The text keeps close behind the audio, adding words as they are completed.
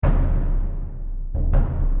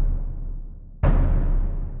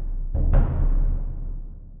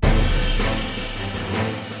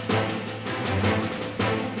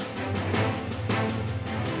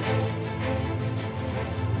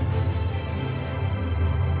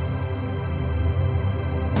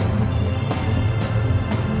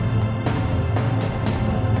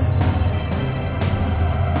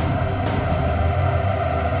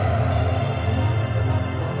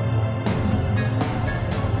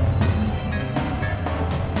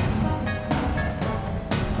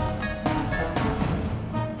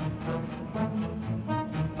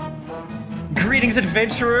Greetings,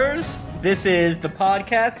 adventurers! This is the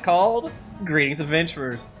podcast called Greetings,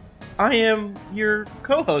 Adventurers. I am your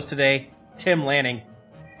co-host today, Tim Lanning.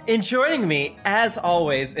 And joining me, as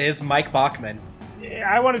always, is Mike Bachman.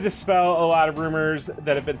 I want to dispel a lot of rumors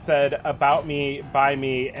that have been said about me, by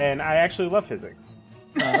me, and I actually love physics.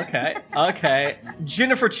 Okay.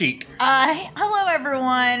 Jennifer Cheek. Hello,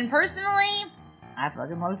 everyone. Personally, I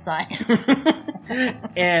fucking love science.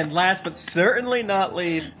 And last but certainly not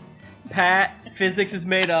least, Pat, Physics is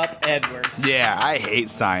Made Up, Edwards. Yeah, I hate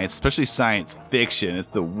science, especially science fiction. It's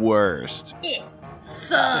the worst. It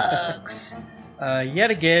sucks.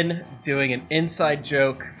 Yet again, doing an inside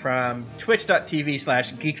joke from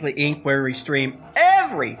twitch.tv/Geekly Inc., where we stream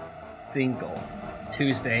every single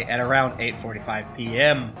Tuesday at around 8:45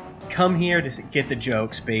 p.m. Come here to get the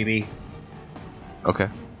jokes, baby. Okay.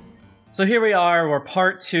 So here we are, we're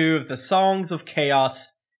part 2 of the Songs of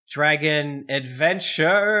Chaos Dragon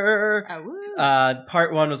Adventure.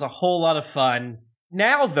 Part 1 was a whole lot of fun.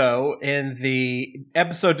 Now, though, in the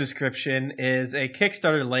episode description is a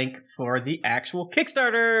Kickstarter link for the actual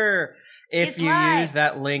Kickstarter. If you use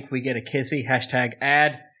that link, we get a kissy,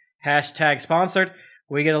 #ad, #sponsored.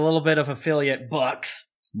 We get a little bit of affiliate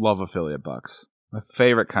bucks. Love affiliate bucks. My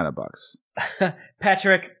favorite kind of bucks.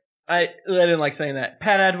 Patrick, I didn't like saying that.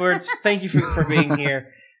 Pat Edwards, thank you for being here.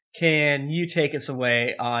 Can you take us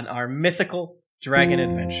away on our mythical dragon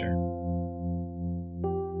adventure?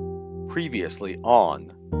 Previously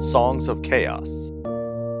on Songs of Chaos.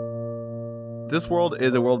 This world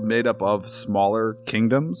is a world made up of smaller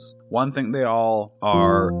kingdoms. One thing they all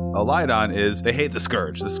are allied on is they hate the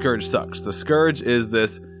Scourge. The Scourge sucks. The Scourge is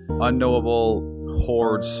this unknowable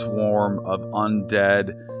horde swarm of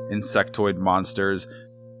undead insectoid monsters.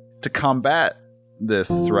 To combat this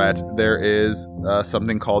threat, there is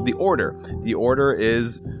something called the Order. The Order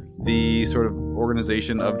is the sort of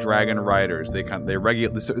organization of dragon riders. They kind of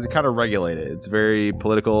regulate it. It's very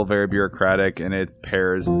political, very bureaucratic, and it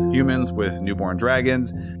pairs humans with newborn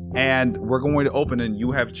dragons. And we're going to open, and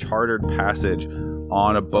you have chartered passage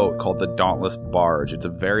on a boat called the Dauntless Barge. It's a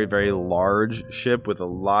very, very large ship with a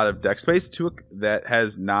lot of deck space to it that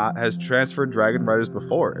has transferred dragon riders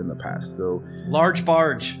before in the past. So large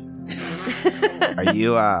barge. Are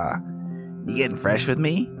you getting fresh with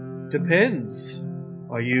me? Depends.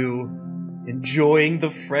 Are you enjoying the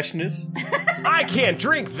freshness? I can't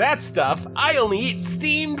drink that stuff. I only eat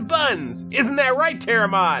steamed buns. Isn't that right,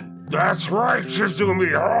 Terramon? That's right,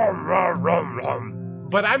 Shizumi.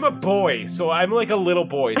 But I'm a boy, so I'm like a little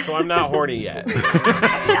boy, so I'm not horny yet.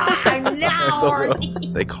 I'm not horny.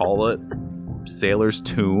 They call it Sailor's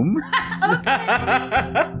Tomb.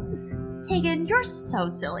 Tegan, you're so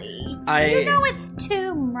silly. You know it's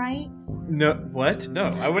tomb, right? No, what? No,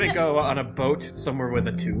 I wouldn't go on a boat somewhere with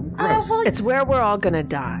a tomb. Gross. It's where we're all gonna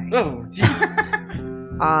die. Oh,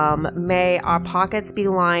 jeez. May our pockets be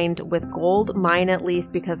lined with gold, mine at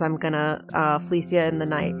least, because I'm gonna fleece you in the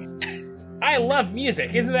night. I love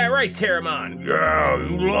music. Isn't that right, Terramon? Yeah,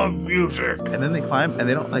 you love music. And then they climb, and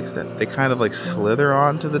they don't like sit. They kind of like slither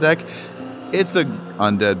onto the deck. It's a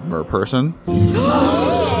undead mer-person.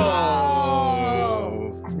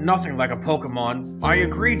 Nothing like a Pokemon. I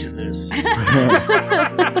agree to this.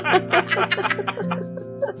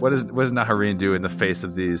 What does Nahareen do in the face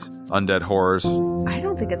of these undead horrors? I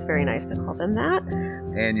don't think it's very nice to call them that.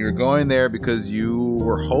 And you're going there because you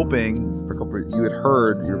were hoping, you had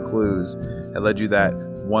heard your clues that led you that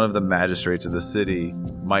one of the magistrates of the city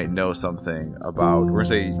might know something about, we're going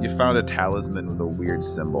to say you found a talisman with a weird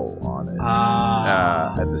symbol on it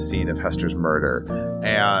at the scene of Hester's murder.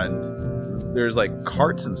 And there's like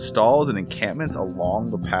carts and stalls and encampments along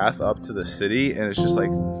the path up to the city, and it's just like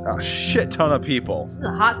a shit ton of people. This is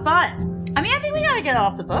a hot spot. I mean, I think we gotta get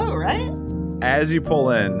off the boat, right? As you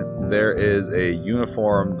pull in, there is a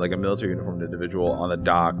uniformed, like a military uniformed individual on the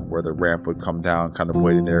dock where the ramp would come down, kind of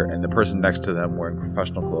waiting there, and the person next to them wearing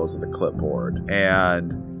professional clothes with a clipboard.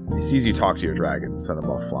 And he sees you talk to your dragon, send him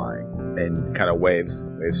off flying, and kind of waves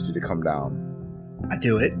you to come down. I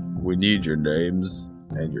do it. We need your names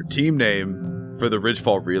and your team name for the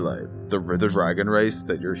Ridgefall Relay. The dragon race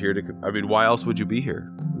that you're here to... I mean, why else would you be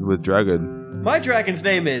here with dragon? My dragon's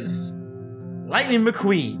name is Lightning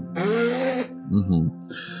McQueen. I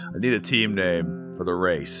need a team name for the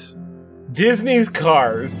race. Disney's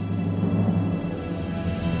Cars.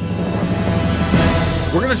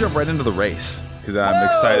 We're going to jump right into the race because I'm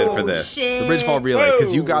excited for this. Shit. The Ridgefall Relay,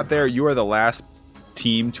 because you got there, you are the last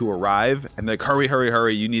team to arrive, and like,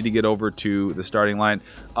 hurry, you need to get over to the starting line.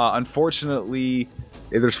 Unfortunately,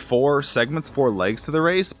 there's 4 legs to the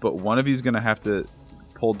race, but one of you is going to have to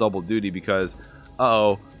pull double duty because,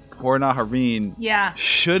 poor Nahareen Yeah.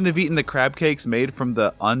 shouldn't have eaten the crab cakes made from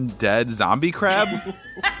the undead zombie crab.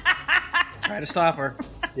 Try to stop her.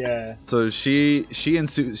 Yeah. So she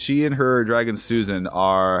and her dragon Susan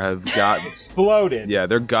have got Exploded. yeah,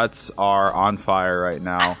 their guts are on fire right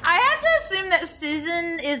now. I have to assume that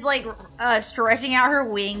Susan is like stretching out her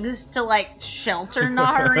wings to like shelter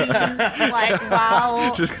Nahareen, like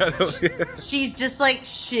while Just kind of she's just like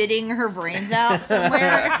shitting her brains out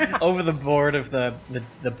somewhere. Over the board of the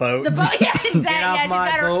boat. The boat, yeah, exactly. Get off Yeah,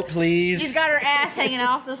 my boat, please. she's got her ass hanging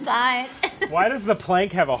off the side. Why does the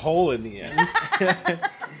plank have a hole in the end?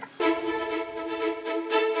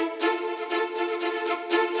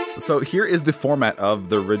 So here is the format of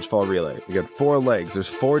the Ridgefall Relay. You got 4 legs. There's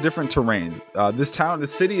 4 different terrains.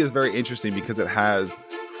 This city is very interesting because it has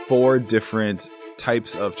 4 different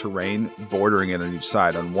types of terrain bordering it on each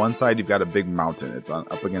side. On one side, you've got a big mountain. It's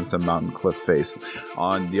up against a mountain cliff face.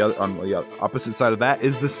 On the opposite side of that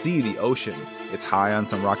is the sea, the ocean. It's high on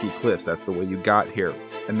some rocky cliffs. That's the way you got here.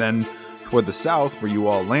 And then toward the south, where you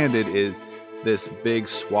all landed, is this big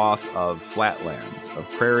swath of flatlands, of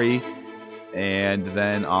prairie. And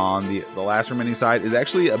then on the last remaining side is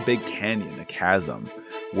actually a big canyon, a chasm,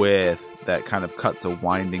 with that kind of cuts a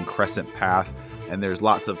winding crescent path. And there's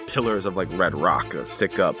lots of pillars of like red rock that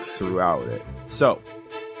stick up throughout it. So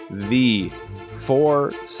the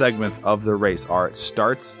 4 segments of the race it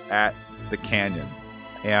starts at the canyon,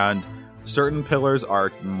 and certain pillars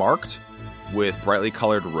are marked with brightly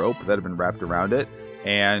colored rope that have been wrapped around it.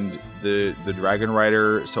 And the dragon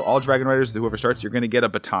rider, so all dragon riders, whoever starts, you're going to get a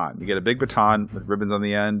baton. You get a big baton with ribbons on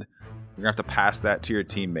the end. You're going to have to pass that to your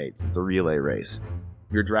teammates. It's a relay race.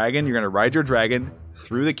 Your dragon, you're going to ride your dragon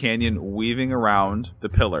through the canyon, weaving around the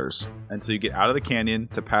pillars until you get out of the canyon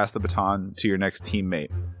to pass the baton to your next teammate.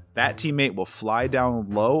 That teammate will fly down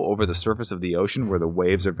low over the surface of the ocean where the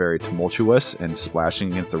waves are very tumultuous and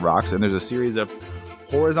splashing against the rocks. And there's a series of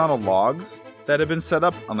horizontal logs that have been set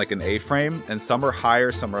up on like an A-frame, and some are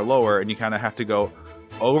higher, some are lower, and you kind of have to go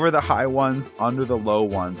over the high ones, under the low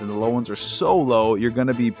ones, and the low ones are so low you're going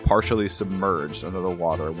to be partially submerged under the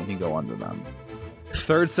water when you go under them.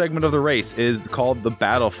 Third segment of the race is called the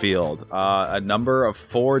battlefield. A number of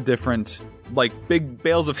 4 different like big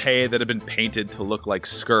bales of hay that have been painted to look like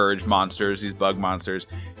scourge monsters, these bug monsters.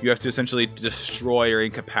 You have to essentially destroy or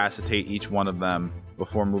incapacitate each one of them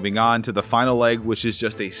before moving on to the final leg, which is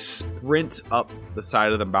just a sprint up the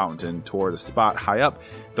side of the mountain toward a spot high up.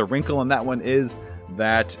 The wrinkle in that one is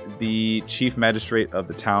that the chief magistrate of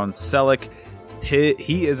the town, Selleck,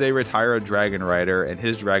 he is a retired dragon rider, and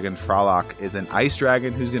his dragon, Frolok, is an ice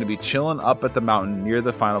dragon who's going to be chilling up at the mountain near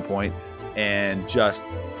the final point and just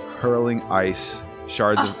hurling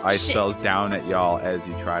shards of ice spells down at y'all as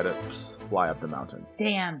you try to fly up the mountain.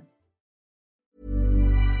 Damn.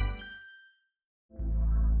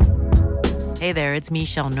 Hey there, it's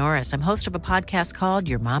Michelle Norris. I'm host of a podcast called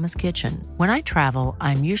Your Mama's Kitchen. When I travel,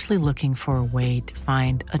 I'm usually looking for a way to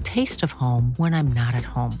find a taste of home when I'm not at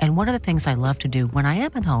home. And one of the things I love to do when I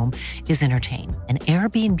am at home is entertain. And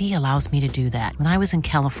Airbnb allows me to do that. When I was in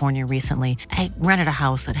California recently, I rented a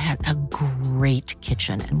house that had a great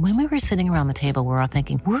kitchen. And when we were sitting around the table, we're all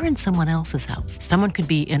thinking, we're in someone else's house. Someone could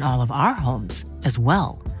be in all of our homes as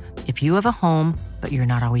well. If you have a home, but you're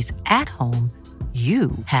not always at home,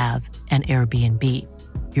 you have an Airbnb.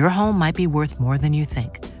 Your home might be worth more than you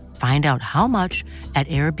think. Find out how much at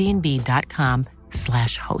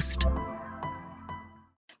airbnb.com/host.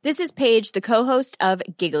 This is Paige, the co-host of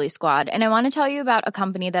Giggly Squad, and I want to tell you about a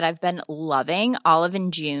company that I've been loving, Olive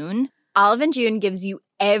 & June. Olive & June gives you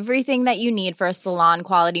everything that you need for a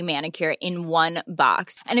salon-quality manicure in one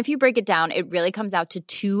box. And if you break it down, it really comes out to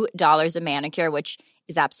 $2 a manicure, which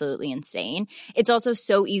is absolutely insane. It's also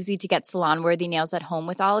so easy to get salon-worthy nails at home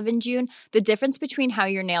with Olive & June. The difference between how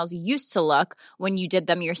your nails used to look when you did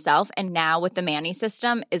them yourself and now with the Mani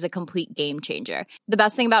system is a complete game changer. The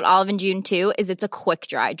best thing about Olive & June, too, is it's a quick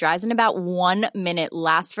dry. Dries in about 1 minute,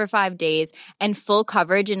 lasts for 5 days, and full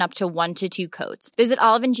coverage in up to 1 to 2 coats. Visit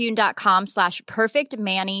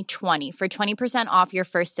oliveandjune.com/perfectmani20 for 20% off your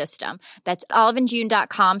first system. That's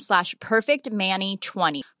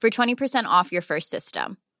oliveandjune.com/perfectmani20 for 20% off your first system.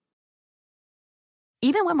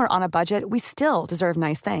 Even when we're on a budget, we still deserve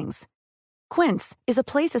nice things. Quince is a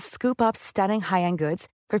place to scoop up stunning high-end goods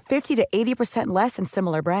for 50 to 80% less than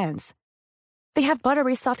similar brands. They have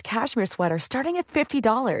buttery soft cashmere sweaters starting at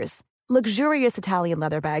 $50, luxurious Italian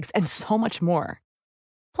leather bags, and so much more.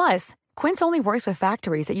 Plus, Quince only works with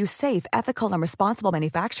factories that use safe, ethical, and responsible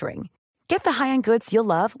manufacturing. Get the high-end goods you'll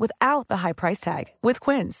love without the high price tag with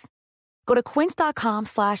Quince. Go to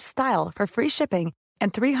quince.com/style for free shipping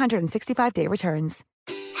and 365-day returns.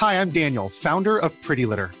 Hi, I'm Daniel, founder of Pretty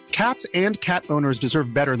Litter. Cats and cat owners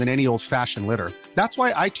deserve better than any old-fashioned litter. That's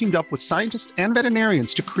why I teamed up with scientists and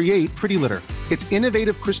veterinarians to create Pretty Litter. Its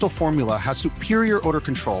innovative crystal formula has superior odor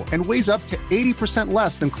control and weighs up to 80%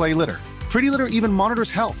 less than clay litter. Pretty Litter even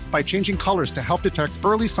monitors health by changing colors to help detect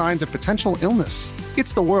early signs of potential illness.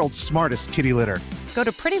 It's the world's smartest kitty litter. Go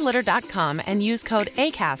to prettylitter.com and use code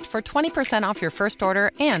ACAST for 20% off your first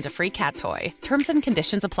order and a free cat toy. Terms and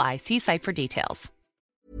conditions apply. See site for details.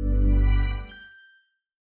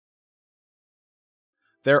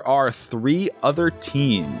 There are 3 other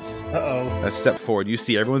teams that step forward. You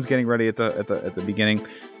see everyone's getting ready at the beginning.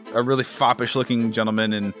 A really foppish looking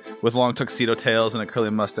gentleman and with long tuxedo tails and a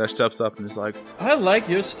curly mustache steps up and is like, I like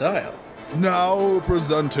your style. Now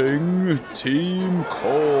presenting Team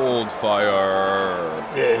Coldfire.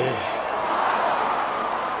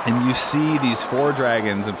 And you see these 4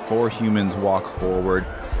 dragons and 4 humans walk forward.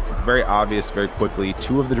 It's very obvious very quickly.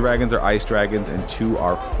 2 of the dragons are ice dragons and 2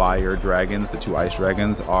 are fire dragons. The 2 ice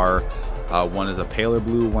dragons are, one is a paler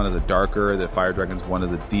blue, one is a darker. The fire dragons, one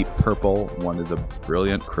is a deep purple, one is a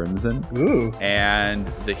brilliant crimson. Ooh. And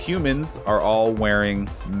the humans are all wearing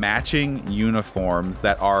matching uniforms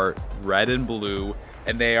that are red and blue.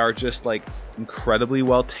 And they are just like incredibly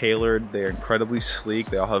well tailored. They're incredibly sleek.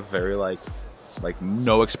 They all have very like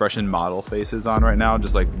no expression model faces on right now.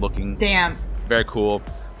 Just like looking very cool.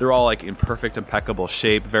 They're all like in perfect, impeccable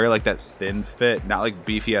shape, very like that thin fit, not like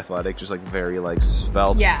beefy athletic, just like very like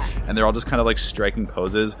svelte. Yeah. And they're all just kind of like striking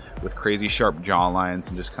poses with crazy sharp jawlines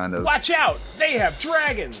and just kind of. Watch out! They have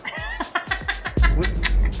dragons!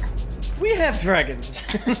 We have dragons.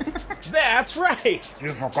 That's right! You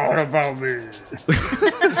forgot about me.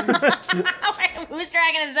 Whose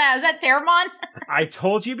dragon is that? Is that Theramon? I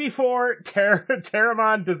told you before,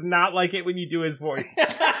 Terramon does not like it when you do his voice.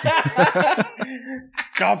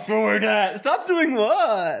 Stop doing that. Stop doing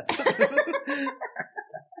what?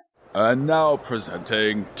 And now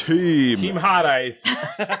presenting Team Hot Ice.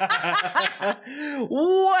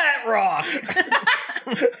 Wet Rock.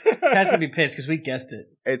 Has to be pissed because we guessed it.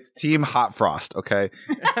 It's Team Hot Frost, okay?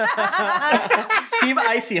 Team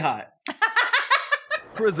Icy Hot.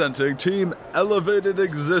 Presenting Team Elevated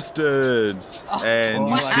Existence. And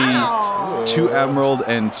you see 2 emerald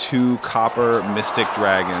and 2 copper mystic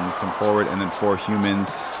dragons come forward, and then 4 humans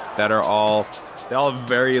that are all have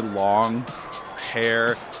very long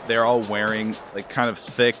hair. They're all wearing like kind of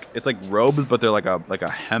thick, it's like robes, but they're like a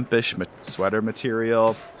hempish sweater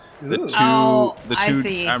material. The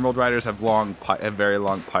two emerald riders have very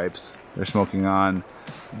long pipes they're smoking on.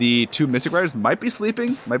 The 2 mystic riders might be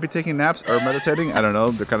sleeping, might be taking naps or meditating. I don't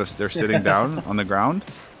know. They're sitting down on the ground.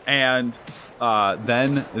 And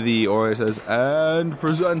then the orator says, and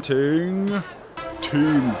presenting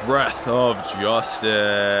Team Breath of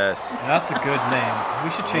Justice. That's a good name.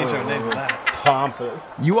 We should change our name to that.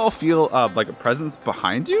 Pompous. You all feel like a presence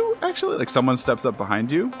behind you, actually? Like someone steps up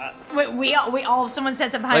behind you? Wait, we all someone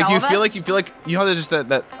sets up behind like all you of feel us? like you feel like you know, there's just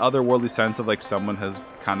that otherworldly sense of like someone has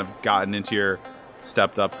kind of gotten into your,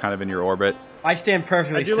 stepped up kind of in your orbit. I stand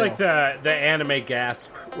perfectly still. I do like the anime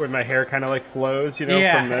gasp where my hair kind of like flows, from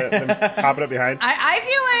the popping up behind. I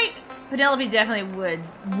feel like Penelope definitely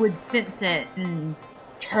would sense it and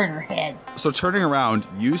turn her head. So turning around,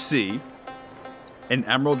 you see an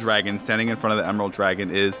emerald dragon. Standing in front of the emerald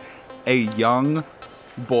dragon is a young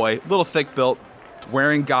boy, little thick built,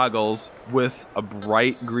 wearing goggles with a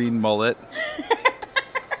bright green mullet.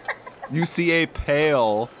 You see a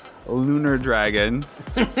pale lunar dragon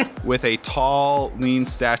with a tall, lean,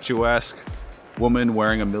 statuesque woman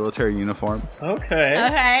wearing a military uniform.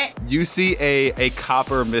 Okay. You see a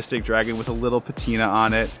copper mystic dragon with a little patina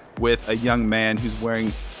on it, with a young man who's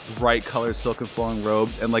wearing bright colored silken flowing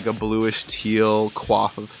robes and like a bluish teal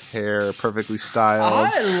coif of hair, perfectly styled.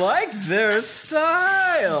 I like their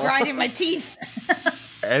style. Grinding my teeth.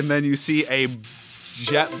 And then you see a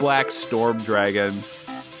jet black storm dragon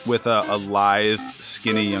with a lithe,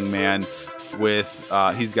 skinny young man with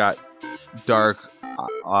he's got dark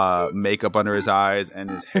makeup under his eyes, and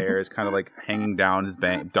his hair is kind of like hanging down, his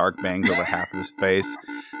dark bangs over half of his face,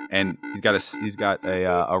 and he's got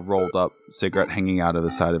a rolled up cigarette hanging out of the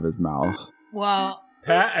side of his mouth. Well,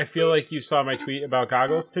 Pat, I feel like you saw my tweet about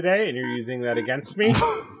goggles today, and you're using that against me.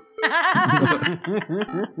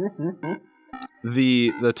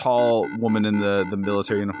 The tall woman in the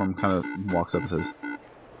military uniform kind of walks up and says,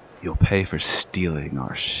 "You'll pay for stealing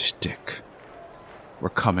our shtick. We're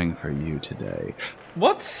coming for you today."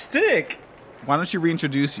 What stick? Why don't you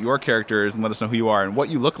reintroduce your characters and let us know who you are and what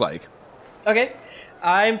you look like? Okay.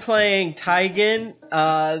 I'm playing Taigen,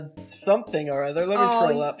 something or other. Let me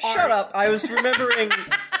scroll up. Shut up. I was remembering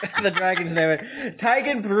the dragon's name.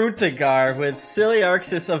 Tigan Brutagar with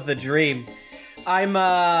Ciliarxis of the Dream. I'm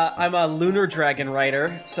a lunar dragon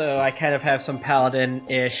rider, so I kind of have some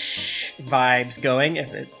paladin-ish vibes going,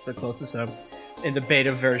 if it's the closest. So in the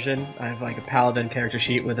beta version, I have like a paladin character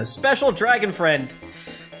sheet with a special dragon friend.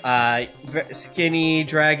 Skinny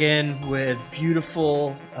dragon with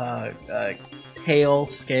beautiful pale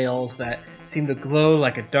scales that seem to glow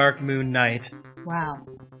like a dark moon night. Wow.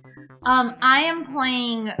 I am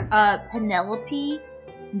playing Penelope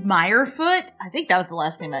Meyerfoot. I think that was the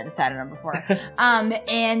last name I decided on before.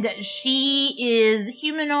 And she is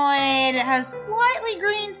humanoid, has slightly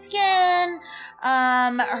green skin.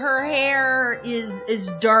 Her hair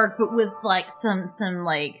is dark, but with like some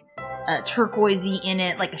like turquoisey in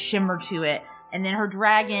it, like a shimmer to it. And then her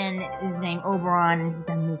dragon is named Oberon, and he's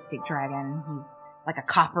a mystic dragon. He's like a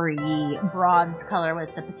coppery bronze color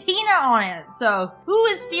with the patina on it. So who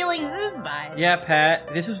is stealing whose vibe? Yeah,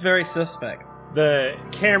 Pat, this is very suspect. The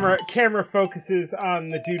camera focuses on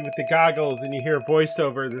the dude with the goggles, and you hear a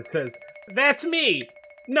voiceover that says, "That's me!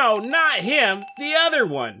 No, not him, the other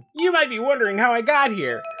one. You might be wondering how I got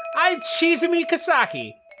here. I'm Chizumi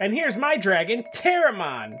Kasaki, and here's my dragon,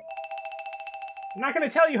 Terramon. I'm not going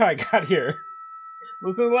to tell you how I got here.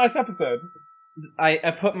 Listen to the last episode."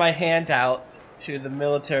 I put my hand out to the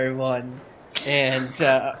military one and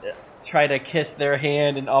try to kiss their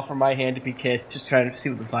hand and offer my hand to be kissed, just trying to see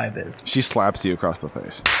what the vibe is. She slaps you across the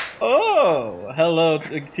face. Oh, hello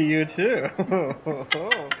to you too.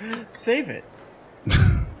 Save it.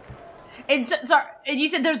 And so you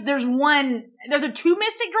said there's one. Are there two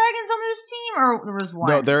mystic dragons on this team, or there was one?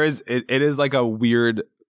 No, there is. It is like a weird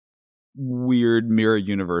mirror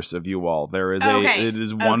universe of you all. There is it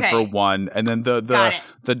is one for one, and then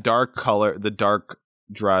the dark color, the dark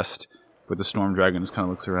dressed with the storm dragon just kind of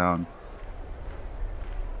looks around.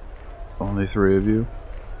 Only three of you?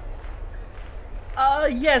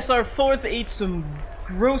 Yes, our fourth ate some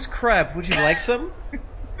gross crap. Would you like some?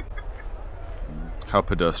 How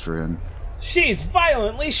pedestrian. She's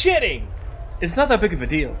violently shitting! It's not that big of a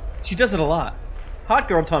deal. She does it a lot. Hot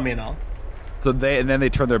girl tummy and all. So then they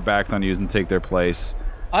turn their backs on you and take their place.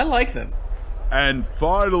 I like them. And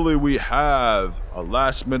finally we have a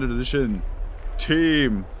last minute edition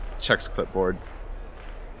team. Checks clipboard.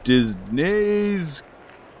 Disney's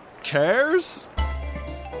Cares?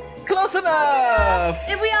 Close enough!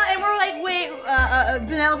 And we're like,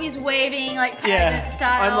 Penelope's waving, like, pageant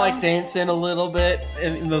style. I'm like dancing a little bit,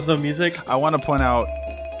 and there's no music. I want to point out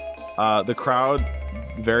the crowd,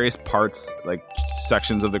 various parts, like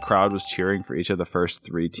sections of the crowd was cheering for each of the first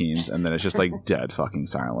three teams, and then it's just like dead fucking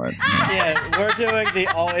silent. Yeah, we're doing the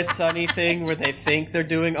Always Sunny thing where they think they're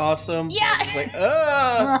doing awesome. Yeah. It's like,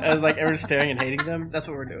 and like everyone's staring and hating them. That's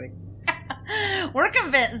what we're doing. We're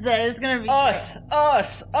convinced that it's gonna be us.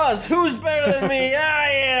 Who's better than me? I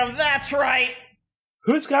am. That's right.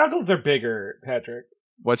 Whose goggles are bigger, Patrick?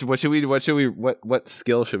 What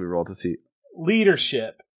skill should we roll to see?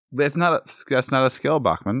 Leadership. That's not a skill,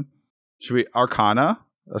 Bachman. Should we Arcana?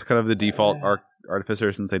 That's kind of the default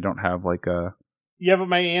artificer, since they don't have like a. Yeah, but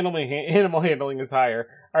my animal handling is higher.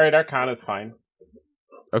 All right, Arcana's fine.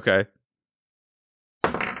 Okay.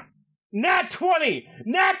 Nat 20!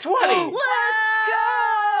 Nat 20! Let's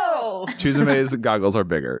go! Chizume's goggles are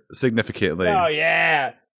bigger, significantly. Oh,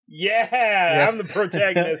 yeah. Yeah, yes. I'm the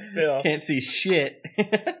protagonist still. Can't see shit.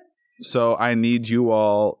 So I need you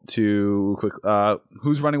all to quick.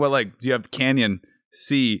 Who's running what leg? Do you have Canyon,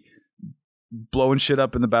 C, blowing shit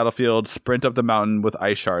up in the battlefield, sprint up the mountain with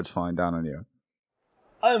ice shards falling down on you?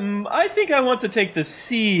 I think I want to take the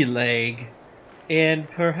C leg, and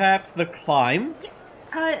perhaps the climb.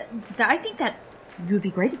 I think that you would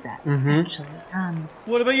be great at that, actually.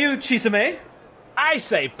 What about you, Chisume? I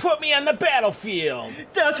say, put me on the battlefield!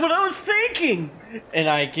 That's what I was thinking! And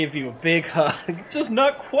I give you a big hug. It does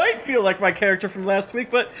not quite feel like my character from last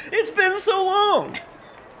week, but it's been so long!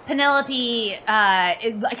 Penelope,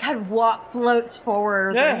 floats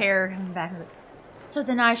forward with her hair coming back. So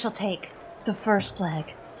then I shall take the first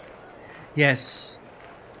leg. Yes.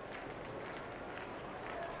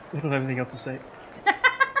 I don't have anything else to say.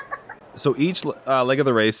 So each leg of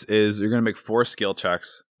the race is, you're going to make 4 skill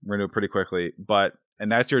checks. We're going to do it pretty quickly.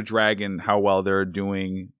 And that's your dragon, how well they're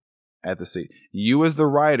doing at the sea. You as the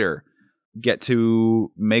rider get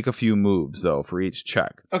to make a few moves, though, for each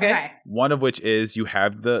check. Okay. One of which is you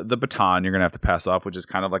have the baton you're going to have to pass off, which is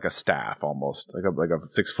kind of like a staff almost, like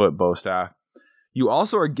a 6-foot bow staff. You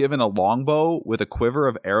also are given a longbow with a quiver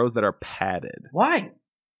of arrows that are padded. Why?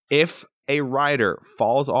 If a rider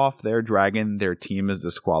falls off their dragon, their team is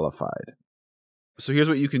disqualified. So here's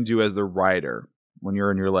what you can do as the rider when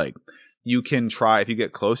you're in your leg. You can try, if you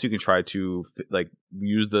get close, you can try to like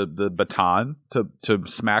use the baton to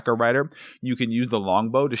smack a rider. You can use the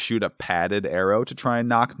longbow to shoot a padded arrow to try and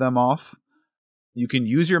knock them off. You can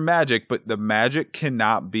use your magic, but the magic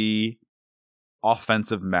cannot be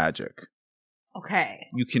offensive magic. Okay.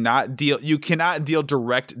 You cannot deal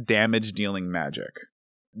direct damage dealing magic.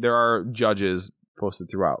 There are judges posted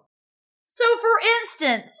throughout. So for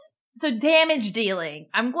instance, damage dealing.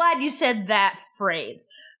 I'm glad you said that phrase.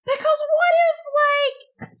 Because what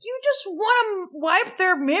if, like, you just want to wipe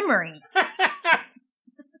their memory?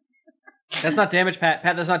 That's not damage, Pat.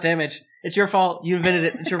 Pat, that's not damage. It's your fault. You invented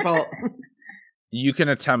it. It's your fault. You can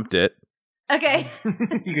attempt it. Okay.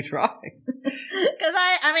 You could try. Because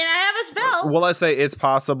I have a spell. Will I say it's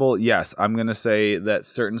possible? Yes. I'm going to say that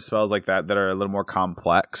certain spells like that are a little more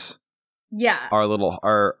complex. Yeah.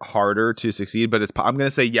 Are harder to succeed, but I'm going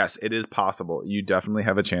to say yes, it is possible. You definitely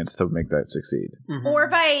have a chance to make that succeed. Mm-hmm. Or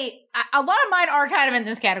if a lot of mine are kind of in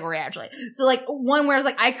this category, actually. So, like, one where,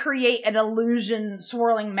 like, I create an illusion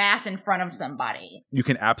swirling mass in front of somebody. You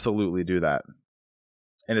can absolutely do that.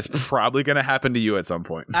 And it's probably going to happen to you at some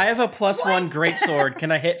point. I have a +1 greatsword.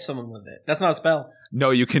 Can I hit someone with it? That's not a spell.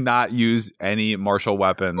 No, you cannot use any martial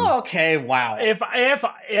weapons. Okay, wow.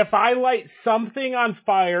 If I light something on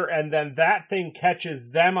fire and then that thing catches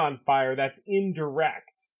them on fire, that's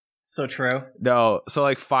indirect. So true. No, so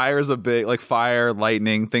like fire's a big, like fire,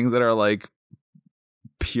 lightning, things that are like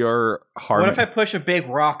pure harm. What if I push a big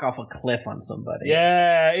rock off a cliff on somebody?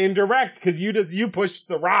 Yeah, indirect, because you pushed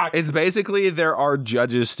the rock. It's basically there are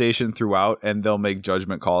judges stationed throughout, and they'll make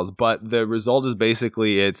judgment calls. But the result is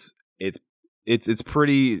basically it's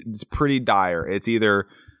pretty dire. It's either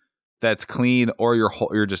that's clean or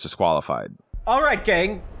you're just disqualified. All right,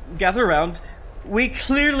 gang, gather around. We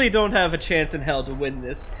clearly don't have a chance in hell to win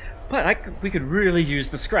this, but we could really use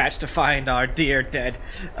the scratch to find our dear dead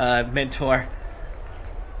mentor.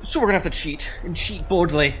 So we're gonna have to cheat, and cheat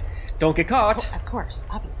boldly. Don't get caught. Of course,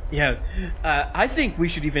 obviously. Yeah, I think we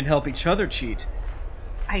should even help each other cheat.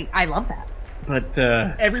 I love that. But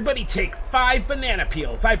everybody take 5 banana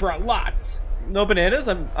peels. I brought lots. No bananas.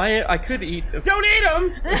 I could eat. Don't eat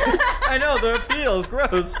them. I know they're peels,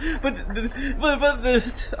 gross. But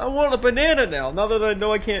I want a banana now. Now that I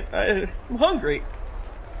know I can't. I'm hungry.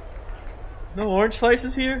 No orange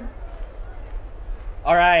slices here.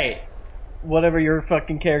 All right. Whatever your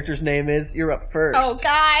fucking character's name is, you're up first. Oh,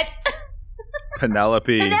 God.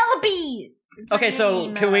 Penelope. Okay,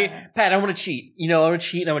 so can we... Pat, I want to cheat. I want to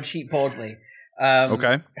cheat, and I want to cheat boldly.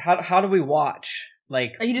 Okay. How do we watch?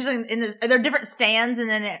 Like... Are you just are there different stands, and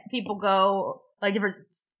then people go, like, different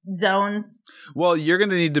zones? Well, you're going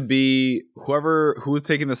to need to be... Who's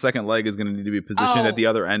taking the second leg is going to need to be positioned at the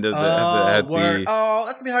other end of that's going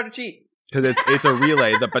to be hard to cheat. Because it's a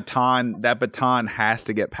relay. That baton has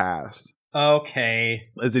to get passed. Okay.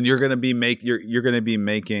 As in, you're gonna be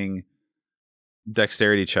making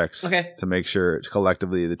dexterity checks to make sure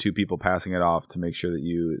collectively the two people passing it off to make sure that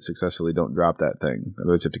you successfully don't drop that thing.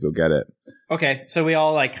 Otherwise, you have to go get it. Okay, so we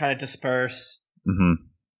all like kind of disperse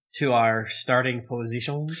to our starting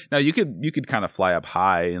position. Now you could kind of fly up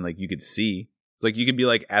high and like you could see. It's like you could be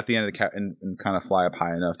like at the end of the and kind of fly up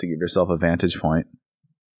high enough to give yourself a vantage point.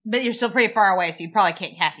 But you're still pretty far away, so you probably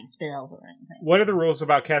can't cast any spells or anything. What are the rules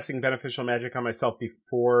about casting beneficial magic on myself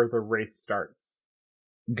before the race starts?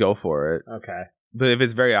 Go for it. Okay. But if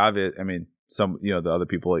it's very obvious, I mean, the other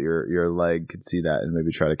people at your leg could see that and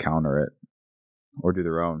maybe try to counter it or do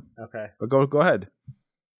their own. Okay. But go ahead.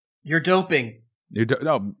 You're doping.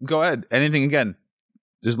 No, go ahead. Anything again.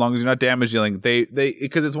 Just as long as you're not damage dealing. They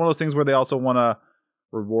because it's one of those things where they also want to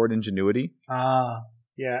reward ingenuity.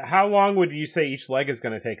 Yeah, how long would you say each leg is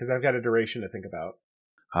going to take? Because I've got a duration to think about.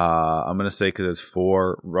 I'm going to say because it's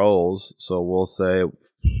 4 rolls, so we'll say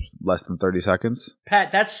less than 30 seconds.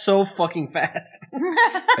 Pat, that's so fucking fast.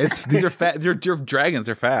 These are fast. They're dragons.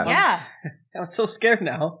 They're fast. Yeah, I'm so scared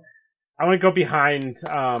now. I want to go behind.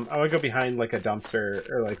 Like a dumpster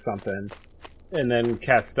or like something, and then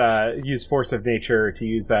cast use Force of Nature to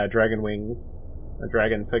use dragon wings, so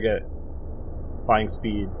I get flying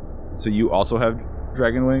speed. So you also have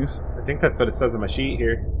dragon wings? I think that's what it says on my sheet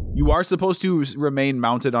here. You are supposed to remain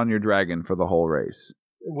mounted on your dragon for the whole race.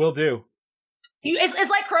 Will do. It's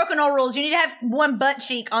like Crokinole rules. You need to have one butt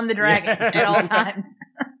cheek on the dragon at all times.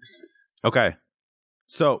 Okay.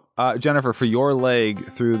 So, Jennifer, for your leg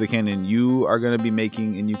through the canyon, you are going to be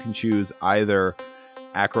making, and you can choose either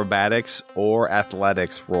acrobatics or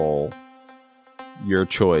athletics roll. Your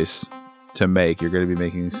choice to make. You're going to be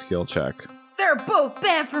making a skill check. They're both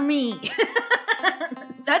bad for me.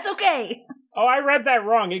 That's okay. Oh, I read that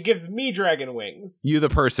wrong. It gives me dragon wings. You, the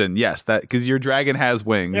person, yes, that because your dragon has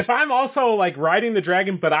wings. If I'm also like riding the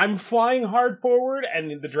dragon, but I'm flying hard forward,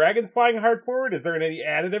 and the dragon's flying hard forward, is there any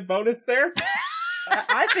additive bonus there?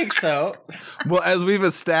 I think so. Well, as we've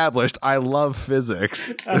established, I love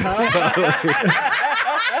physics.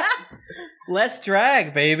 Less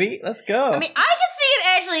drag, baby. Let's go. I mean, I can see it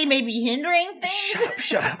actually maybe hindering things.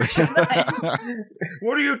 Shut up.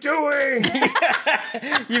 What are you doing?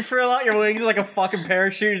 You frill out your wings like a fucking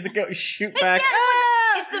parachute just to go shoot back.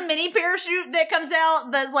 Yeah, it's the mini parachute that comes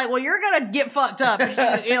out that's like, well, you're going to get fucked up.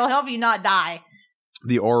 It'll help you not die.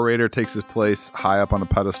 The orator takes his place high up on a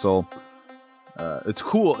pedestal. It's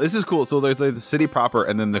cool. This is cool. So there's like the city proper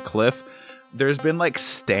and then the cliff. There's been like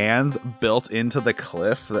stands built into the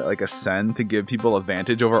cliff that like ascend to give people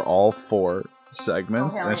advantage over all 4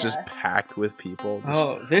 segments, and it's just packed with people.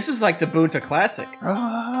 This is like the Bunta Classic.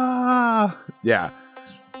 Yeah.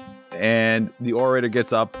 And the orator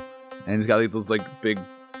gets up, and he's got like those like big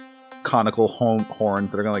conical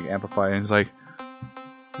horns that are gonna like amplify, and he's like,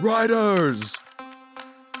 "Riders,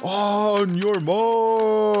 on your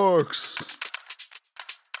marks,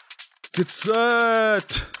 get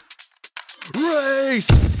set.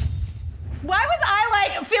 Race!" Why was I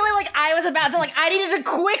like feeling like I was about to I needed to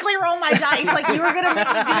quickly roll my dice like you were gonna make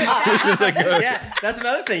me do it? Yeah, that's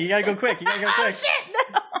another thing. You gotta go quick. Oh shit!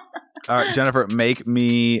 No. All right, Jennifer, make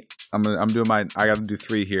me. I'm doing mine. I got to do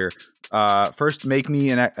 3 here. First, make me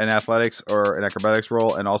an athletics or an acrobatics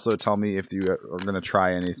roll, and also tell me if you are gonna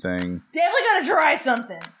try anything. Definitely gonna try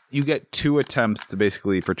something. You get 2 attempts to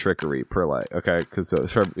basically for trickery per leg. Okay, because so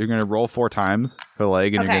you're gonna roll 4 times per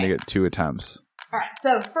leg, and you're gonna get 2 attempts. All right.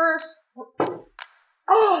 So first,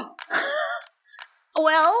 well,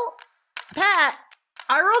 Pat,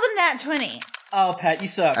 I rolled a nat 20. Oh, Pat, you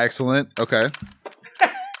suck. Excellent. Okay.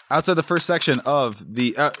 Outside the first section of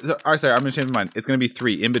the, sorry, I'm gonna change my mind. It's gonna be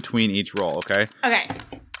 3 in between each roll. Okay. Okay.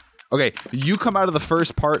 Okay, you come out of the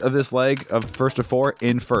first part of this leg of first to 4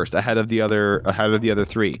 in first, ahead of the other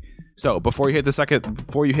 3. So before you hit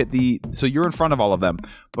so you're in front of all of them.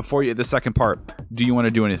 Before you hit the second part, do you want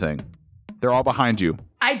to do anything? They're all behind you.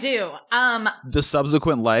 I do. The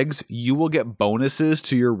subsequent legs, you will get bonuses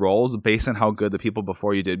to your rolls based on how good the people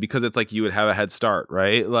before you did, because it's like you would have a head start,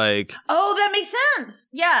 right? Like. Oh, that makes sense.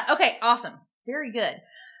 Yeah. Okay. Awesome. Very good.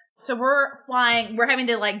 So we're flying. We're having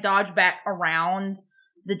to dodge back around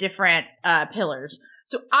the different pillars.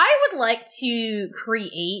 So I would like to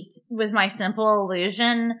create with my simple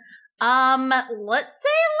illusion. Let's say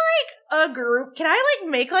a group. Can I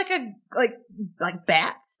make like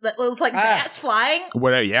bats that looks like bats flying?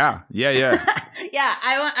 Whatever. Yeah. Yeah.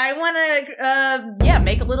 I want to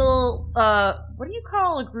make a little what do you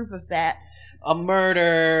call a group of bats? A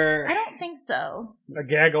murder. I don't think so. A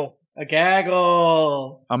gaggle.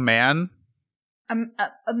 A man.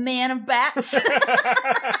 A man of bats. That's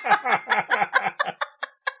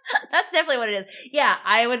definitely what it is. Yeah,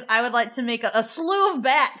 I would like to make a slew of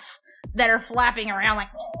bats that are flapping around like.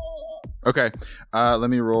 Okay, let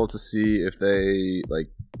me roll to see if they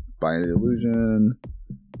buy the illusion.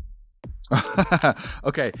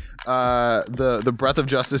 Okay, the breath of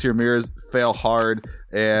justice, your mirrors fail hard,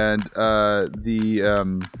 and the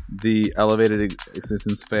elevated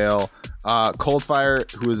existence fail.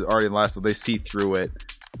 Coldfire, who is already last, they see through it,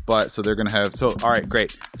 but so they're gonna have all right,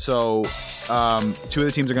 great. So 2 of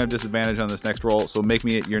the teams are gonna have disadvantage on this next roll. So make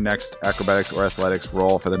me your next acrobatics or athletics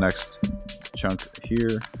roll for the next chunk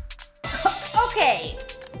here. Okay,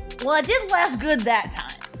 well I did last good that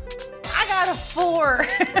time. I got a 4.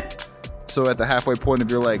 So at the halfway point of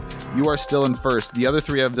your leg, you are still in first. The other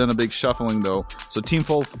 3 have done a big shuffling, though. So Team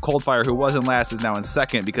Coldfire, who was in last, is now in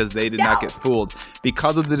second because they did not get fooled.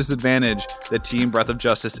 Because of the disadvantage that Team Breath of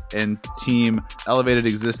Justice and Team Elevated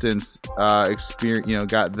Existence got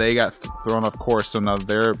thrown off course. So now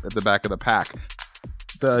they're at the back of the pack.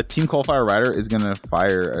 The Team Coldfire Rider is going to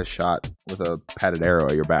fire a shot with a padded arrow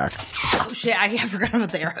at your back. Oh shit! I forgot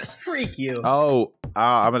about the arrows. Freak you. Oh,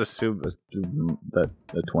 I'm gonna assume that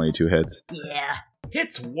the 22 hits. Yeah.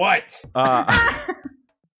 Hits what?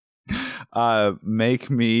 Make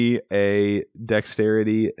me a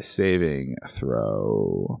dexterity saving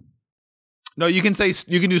throw. No, you can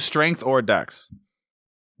do strength or dex,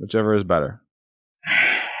 whichever is better.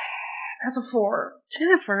 That's a 4.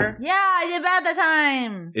 Jennifer. Yeah, I did bad that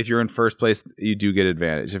time. If you're in first place, you do get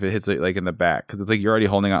advantage if it hits in the back, because it's you're already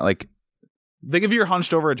holding on. If you're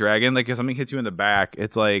hunched over a dragon, if something hits you in the back,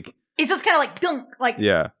 it's it's just kind of dunk,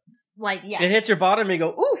 yeah. It hits your bottom and you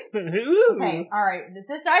go oof. Ooh. Okay, all right. If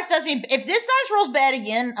this dice rolls bad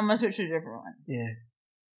again, I'm gonna switch to a different one. Yeah.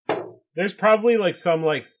 There's probably like some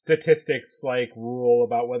like statistics like rule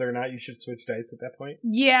about whether or not you should switch dice at that point.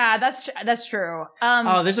 Yeah, that's true.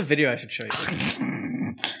 There's a video I should show you.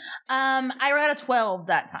 I got a 12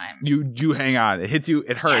 that time. You hang on. It hits you.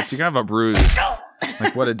 It hurts. Yes. You can have a bruise.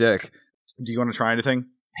 Like, what a dick. Do you want to try anything?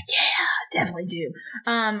 Yeah, definitely do.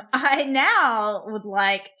 I now would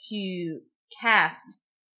like to cast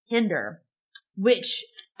Hinder, which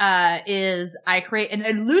is I create an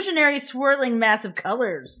illusionary swirling mass of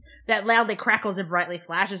colors that loudly crackles and brightly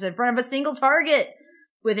flashes in front of a single target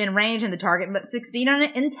within range, and the target must succeed on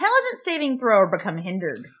an intelligence saving throw or become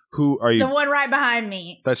hindered. Who are you? The one right behind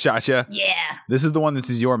me. That shot ya? Yeah. This is the one that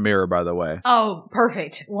is your mirror, by the way. Oh,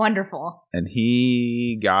 perfect. Wonderful. And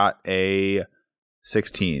he got a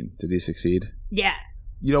 16. Did he succeed? Yeah.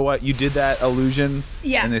 You know what? You did that illusion.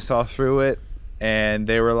 Yeah. And they saw through it, and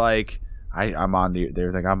they were like, I'm on to you. They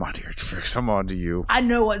were like, I'm on to your tricks. I'm on to you. I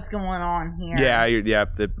know what's going on here. Yeah.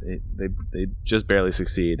 They just barely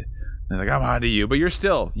succeed. They're like, I'm on to you. But you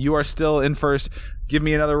are still in first. Give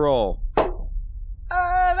me another roll.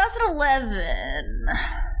 That's an 11.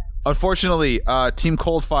 Unfortunately, Team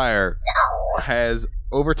Coldfire has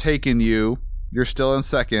overtaken you. You're still in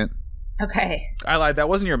second. Okay. I lied. That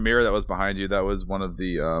wasn't your mirror that was behind you. That was one of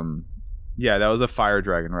the that was a fire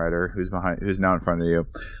dragon rider who's now in front of you.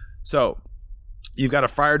 So you've got a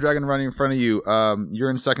fire dragon running in front of you.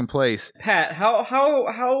 You're in second place. Pat, how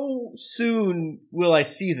soon will I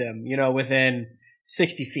see them? Within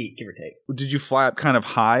 60 feet, give or take. Did you fly up kind of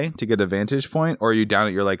high to get a vantage point, or are you down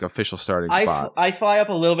at your like official starting spot? I fly up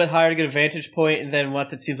a little bit higher to get a vantage point, and then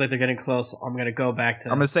once it seems like they're getting close, I'm going to go back to...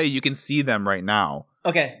 I'm going to say you can see them right now.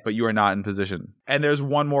 Okay. But you are not in position. And there's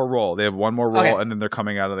one more roll. They have one more roll, and then they're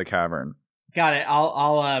coming out of the cavern. Got it.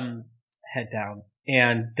 I'll head down.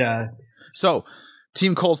 And so,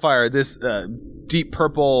 Team Coldfire, this deep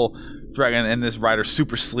purple dragon and this rider,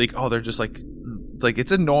 super sleek. Oh, they're just like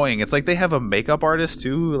it's annoying. It's like they have a makeup artist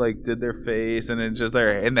too, who like did their face, and it's just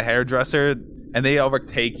they're in the hairdresser, and they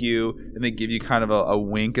overtake you, and they give you kind of a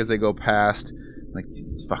wink as they go past. Like,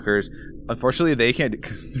 these fuckers. Unfortunately, they can't,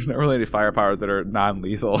 because there's not really any firepowers that are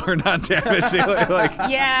non-lethal or non-damaging.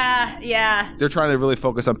 Yeah. They're trying to really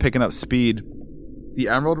focus on picking up speed. The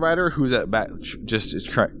Emerald Rider, who's at back,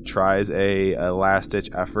 tries a last-ditch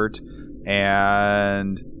effort,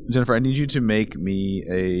 and Jennifer, I need you to make me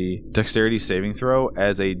a dexterity saving throw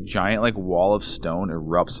as a giant like wall of stone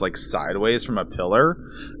erupts like sideways from a pillar,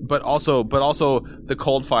 but also the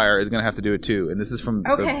cold fire is gonna have to do it too. And this is from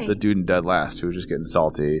the dude in Dead Last who was just getting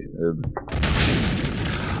salty.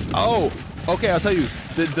 Okay, I'll tell you,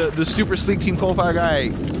 the super sleek Team Coldfire guy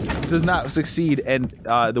does not succeed, and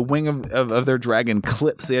the wing of their dragon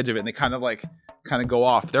clips the edge of it, and they kind of go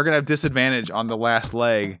off. They're gonna have disadvantage on the last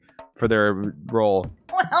leg for their roll.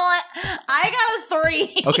 Well, I got a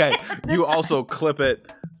 3. Okay, you also clip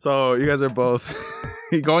it. So you guys are both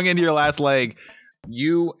going into your last leg.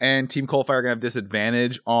 You and Team Coldfire are going to have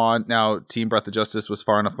disadvantage on... Now, Team Breath of Justice was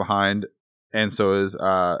far enough behind, and so is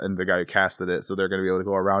and the guy who casted it, so they're going to be able to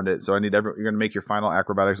go around it. So you're going to make your final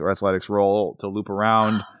acrobatics or athletics roll to loop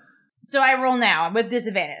around. So I roll now with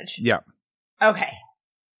disadvantage? Yeah. Okay.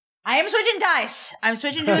 I am switching dice. I'm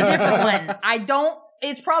switching to a different one.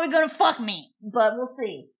 It's probably going to fuck me, but we'll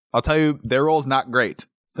see. I'll tell you, their roll's not great.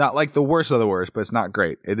 It's not like the worst of the worst, but it's not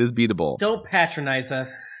great. It is beatable. Don't patronize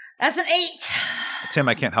us. That's an 8. Tim,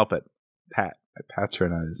 I can't help it. I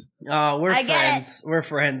patronize. Oh, we're friends. We're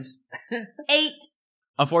friends. 8.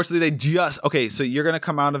 Unfortunately, so you're going to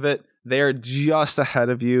come out of it. They are just ahead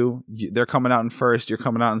of you. They're coming out in first. You're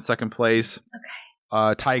coming out in second place.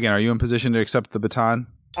 Okay. Tygan, are you in position to accept the baton?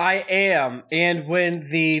 I am, and when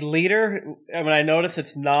I notice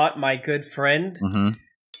it's not my good friend,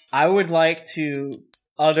 I would like to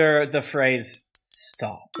utter the phrase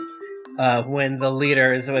 "stop" when the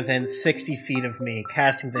leader is within 60 feet of me,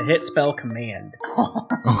 casting the hit spell Command.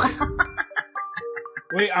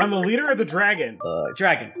 Wait, I'm the leader of the dragon?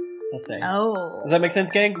 Dragon, let's say. Oh. Does that make sense,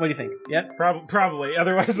 gang? What do you think? Yeah? Probably.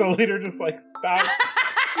 Otherwise, the leader just, stops.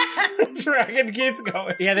 The dragon keeps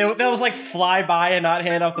going. Yeah, that was fly by and not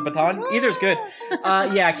hand off the baton. Either's good.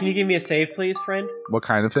 Can you give me a save, please, friend? What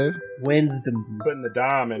kind of save? Wisdom. Putting the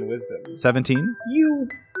dom in wisdom. 17? You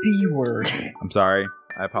B-word. I'm sorry.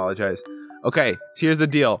 I apologize. Okay, so here's the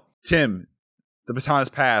deal. Tim, the baton is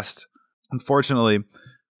passed. Unfortunately,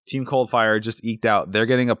 Team Coldfire just eked out. They're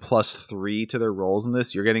getting a +3 to their rolls in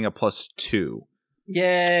this. You're getting a +2.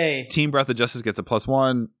 Yay. Team Breath of Justice gets a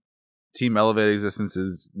 +1. Team Elevated Existence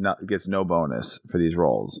gets no bonus for these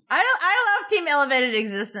rolls. I love Team Elevated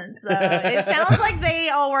Existence, though. It sounds like they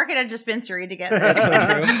all work at a dispensary together. That's so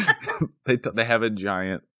true. They have a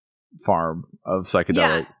giant farm of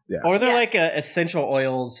psychedelic. Yes. Or they're like essential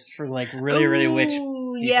oils for like really, really rich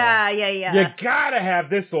people. Yeah. You gotta have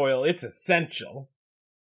this oil. It's essential.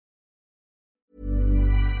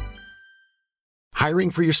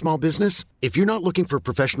 Hiring for your small business? If you're not looking for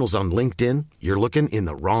professionals on LinkedIn, you're looking in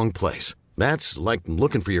the wrong place. That's like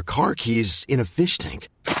looking for your car keys in a fish tank.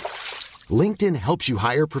 LinkedIn helps you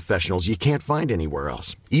hire professionals you can't find anywhere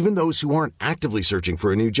else, even those who aren't actively searching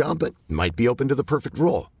for a new job but might be open to the perfect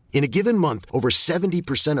role. In a given month, over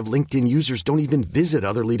 70% of LinkedIn users don't even visit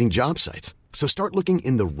other leading job sites. So start looking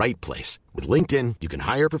in the right place. With LinkedIn, you can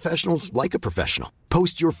hire professionals like a professional.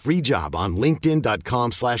 Post your free job on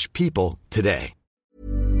linkedin.com/people today.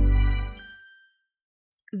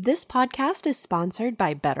 This podcast is sponsored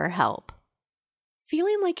by BetterHelp.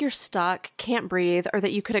 Feeling like you're stuck, can't breathe, or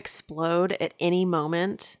that you could explode at any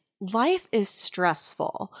moment? Life is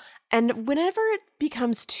stressful. And whenever it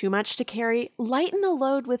becomes too much to carry, lighten the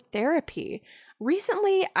load with therapy.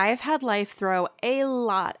 Recently, I've had life throw a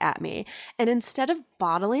lot at me, and instead of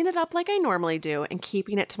bottling it up like I normally do and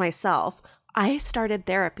keeping it to myself, I started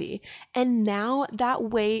therapy, and now that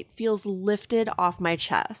weight feels lifted off my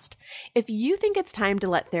chest. If you think it's time to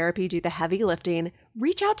let therapy do the heavy lifting,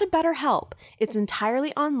 reach out to BetterHelp. It's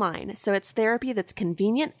entirely online, so it's therapy that's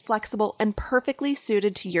convenient, flexible, and perfectly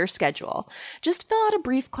suited to your schedule. Just fill out a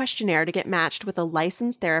brief questionnaire to get matched with a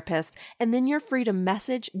licensed therapist, and then you're free to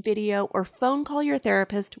message, video, or phone call your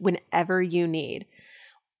therapist whenever you need.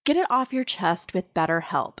 Get it off your chest with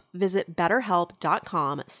BetterHelp. Visit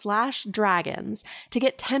betterhelp.com/dragons to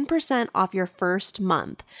get 10% off your first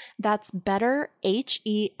month. That's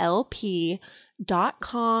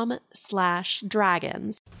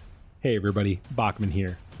betterhelp.com/dragons. Hey everybody, Bachman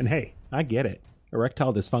here. And hey, I get it.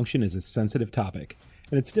 Erectile dysfunction is a sensitive topic,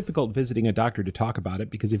 and it's difficult visiting a doctor to talk about it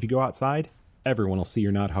because if you go outside, everyone will see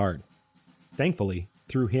you're not hard. Thankfully,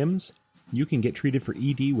 through HIMS, you can get treated for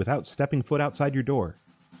ED without stepping foot outside your door.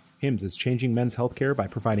 HIMS is changing men's healthcare by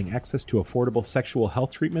providing access to affordable sexual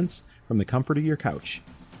health treatments from the comfort of your couch.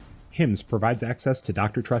 HIMS provides access to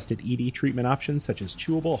doctor-trusted ED treatment options such as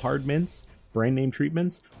chewable hard mints, brand name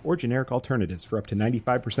treatments, or generic alternatives for up to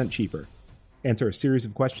 95% cheaper. Answer a series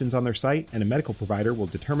of questions on their site, and a medical provider will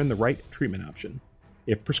determine the right treatment option.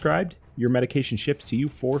 If prescribed, your medication ships to you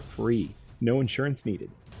for free, no insurance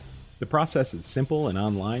needed. The process is simple and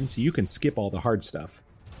online, so you can skip all the hard stuff.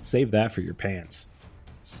 Save that for your pants.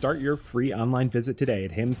 Start your free online visit today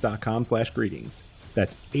at hims.com/greetings.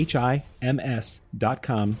 That's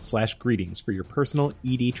HIMS.com/greetings for your personal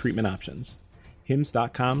ED treatment options.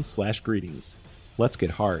 hims.com/greetings. Let's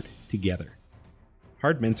get hard together.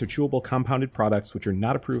 Hard mints are chewable compounded products which are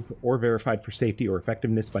not approved or verified for safety or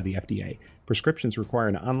effectiveness by the FDA. Prescriptions require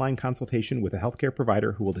an online consultation with a healthcare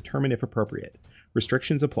provider who will determine if appropriate.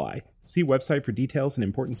 Restrictions apply. See website for details and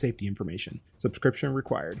important safety information. Subscription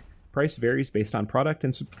required. Price varies based on product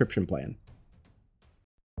and subscription plan.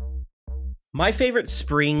 My favorite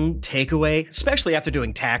spring takeaway, especially after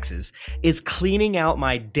doing taxes, is cleaning out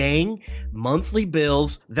my dang monthly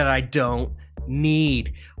bills that I don't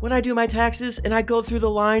need. When I do my taxes and I go through the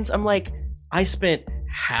lines, I'm like, I spent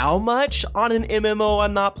how much on an MMO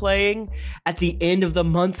I'm not playing? At the end of the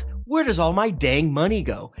month, where does all my dang money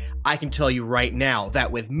go? I can tell you right now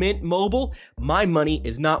that with Mint Mobile, my money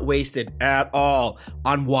is not wasted at all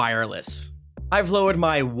on wireless. I've lowered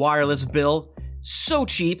my wireless bill so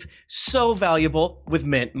cheap, so valuable with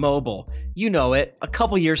Mint Mobile. You know it. A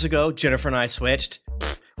couple years ago, Jennifer and I switched.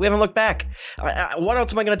 We haven't looked back. What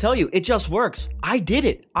else am I going to tell you? It just works. I did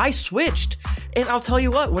it. I switched. And I'll tell you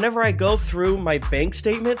what, whenever I go through my bank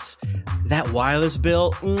statements, that wireless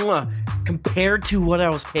bill, compared to what I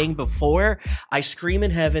was paying before, I scream in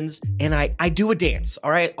heavens and I do a dance, all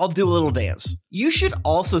right? I'll do a little dance. You should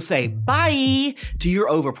also say bye to your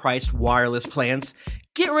overpriced wireless plans.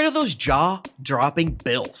 Get rid of those jaw-dropping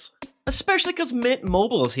bills, especially because Mint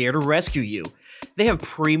Mobile is here to rescue you. They have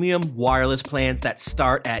premium wireless plans that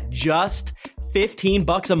start at just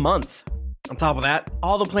 $15 a month. On top of that,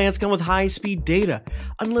 all the plans come with high-speed data,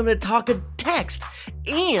 unlimited talk and text,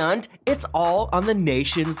 and it's all on the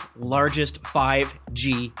nation's largest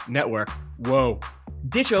 5G network. Whoa.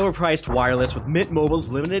 Ditch overpriced wireless with Mint Mobile's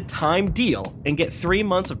limited time deal and get 3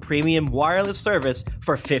 months of premium wireless service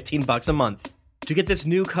for $15 a month. To get this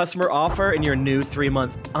new customer offer and your new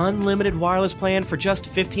 3-month unlimited wireless plan for just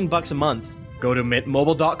 $15 a month, go to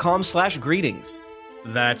mintmobile.com/greetings.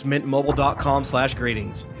 That's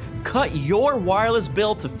mintmobile.com/greetings. Cut your wireless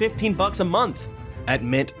bill to $15 a month at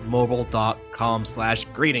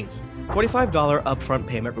mintmobile.com/greetings. $45 upfront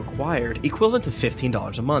payment required, equivalent to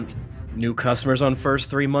 $15 a month. New customers on first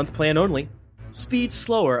 3-month plan only. Speed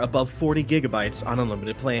slower above 40 gigabytes on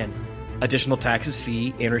unlimited plan. Additional taxes,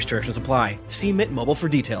 fee, and restrictions apply. See Mint Mobile for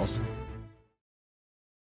details.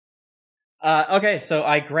 Okay, so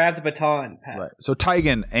I grabbed the baton, Pat. Right. So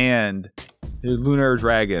Taigen and the lunar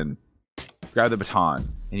dragon grab the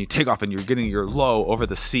baton, and you take off, and you're getting your low over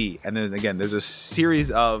the sea. And then again, there's a series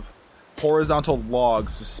of horizontal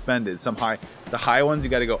logs suspended. The high ones you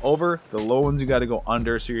got to go over, the low ones you got to go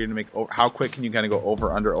under. So you're gonna make how quick can you kind of go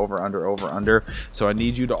over, under. So I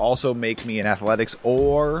need you to also make me an athletics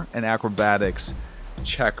or an acrobatics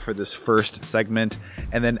check for this first segment,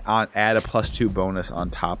 and then add a +2 bonus on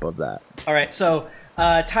top of that. All right, so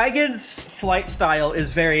Taigen's flight style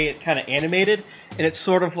is very kind of animated, and it's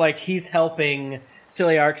sort of like he's helping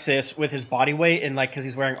Ciliarxis with his body weight, and like because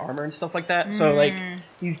he's wearing armor and stuff like that. So like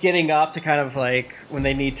he's getting up to kind of like when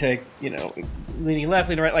they need to, leaning left,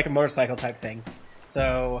 leaning right, like a motorcycle type thing.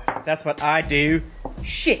 So that's what I do.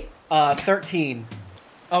 Shit, 13.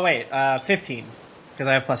 Oh wait, 15 because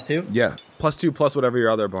I have +2. Yeah, +2 plus whatever your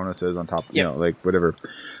other bonus is on top. Yep. Like whatever.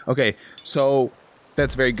 Okay, so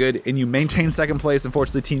that's very good, and you maintain second place.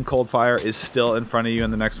 Unfortunately, Team Coldfire is still in front of you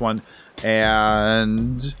in the next one,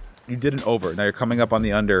 and you did an over. Now you're coming up on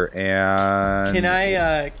the under, and can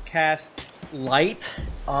I cast light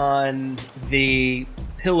on the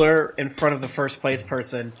pillar in front of the first place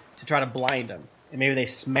person to try to blind them, and maybe they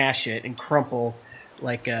smash it and crumple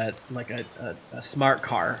like a smart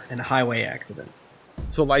car in a highway accident.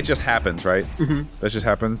 So light just happens, right? Mm-hmm. That just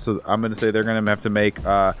happens. So I'm going to say they're going to have to make.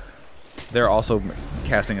 They're also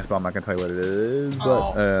casting a spell. I'm not going to tell you what it is,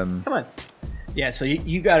 but come on. Yeah, so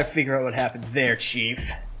you got to figure out what happens there,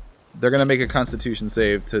 Chief. They're going to make a Constitution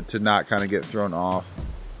save to not kind of get thrown off,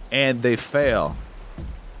 and they fail.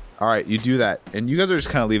 All right, you do that, and you guys are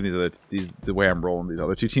just kind of leaving these the way I'm rolling these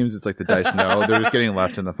other two teams. It's like the dice know they're just getting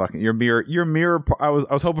left in the fucking your mirror. I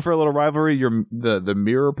was hoping for a little rivalry. The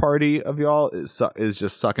mirror party of y'all is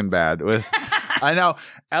just sucking bad with. I know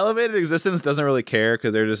Elevated Existence doesn't really care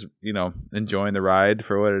because they're just enjoying the ride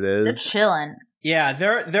for what it is. They're chilling. Yeah,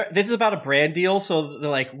 this is about a brand deal, so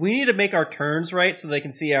they're like, we need to make our turns right so they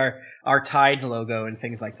can see our Tide logo and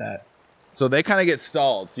things like that. So they kind of get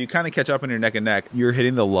stalled. So you kind of catch up in your neck and neck. You're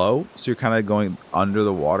hitting the low, so you're kind of going under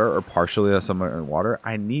the water or partially somewhere in water.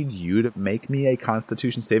 I need you to make me a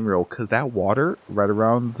Constitution saving roll because that water right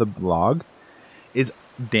around the log is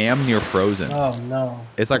damn near frozen. Oh no!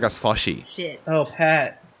 It's like a slushy. Shit. Oh,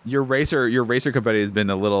 Pat. Your racer company has been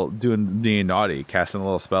being naughty, casting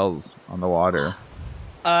little spells on the water.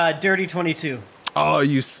 Dirty 22. Oh,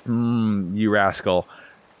 you rascal.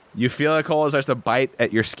 You feel like Cola starts to bite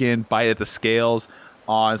at your skin, bite at the scales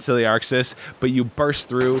on Ciliarxis, but you burst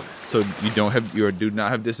through, so you do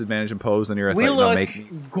not have disadvantage imposed on your athletic. We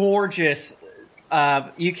look gorgeous.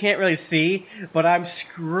 You can't really see, but I'm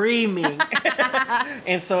screaming.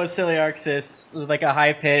 And so is Ciliarxis, like a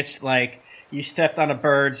high-pitched, like you stepped on a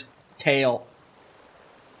bird's tail.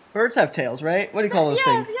 Birds have tails, right? What do you call those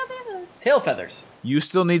things? Yeah. Tail feathers. You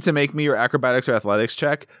still need to make me your acrobatics or athletics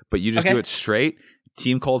check, but you just do it straight.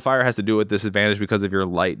 Team Coldfire has to do it with disadvantage because of your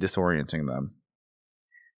light disorienting them.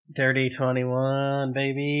 Dirty 21,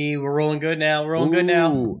 baby. We're rolling good now.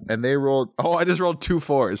 And they rolled. Oh, I just rolled 2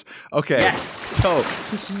 4s. Okay. Yes. So,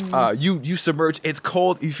 you submerge. It's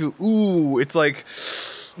cold. You feel. It's like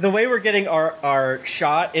the way we're getting our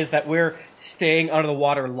shot is that we're staying under the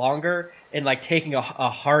water longer and like taking a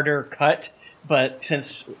harder cut. But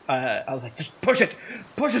since I was like, just push it,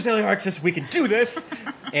 Ciliarxis, we can do this.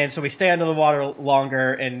 And so we stay under the water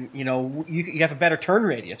longer, and you have a better turn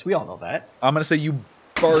radius. We all know that. I'm gonna say you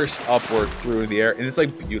burst upward through the air, and it's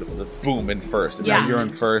like beautiful. Just boom in first, and now you're in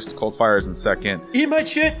first. Coldfire's in second. Eat my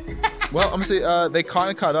shit. Well, I'm gonna say they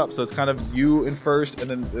kind of caught up, so it's kind of you in first,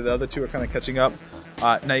 and then the other two are kind of catching up.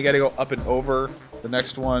 Now you got to go up and over the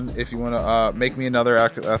next one if you want to make me another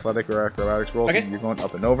athletic or acrobatics roll. Okay. So you're going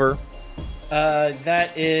up and over.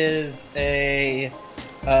 That is a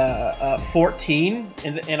 14,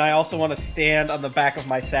 and I also want to stand on the back of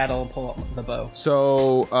my saddle and pull up the bow.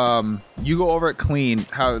 So you go over it clean.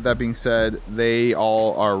 That being said, they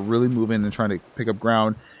all are really moving and trying to pick up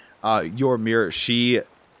ground. Your mirror, she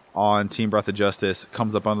on Team Breath of Justice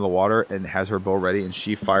comes up under the water and has her bow ready, and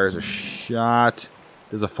she fires a shot.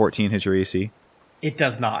 Does a 14 hit your AC? It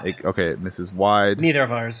does not. Okay, it misses wide. Neither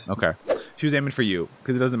of ours. Okay. She was aiming for you,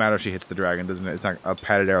 because it doesn't matter if she hits the dragon. It's not a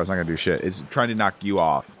padded arrow. It's not going to do shit. It's trying to knock you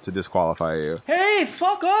off to disqualify you. Hey,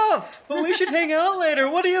 fuck off! But we should hang out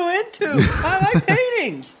later. What are you into? I like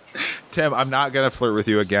paintings. Tim, I'm not going to flirt with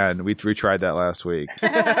you again. We tried that last week.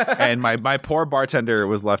 And my poor bartender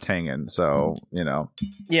was left hanging, so,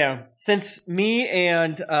 Yeah, since me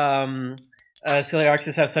and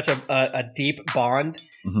Celiarxis have such a deep bond.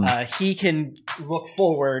 He can look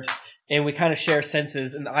forward, and we kind of share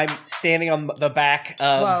senses. And I'm standing on the back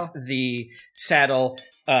of the saddle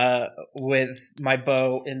with my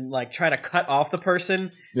bow and like trying to cut off the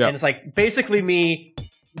person. Yeah. And it's like basically me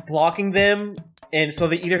blocking them, and so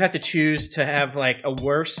they either have to choose to have like a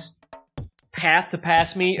worse path to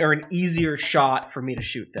pass me or an easier shot for me to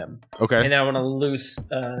shoot them. Okay. And then I want to loose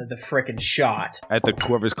the frickin' shot. At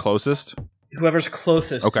whoever's closest? Whoever's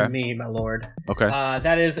closest to me, my lord. Okay.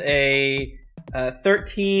 That is a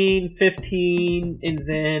 13, 15, and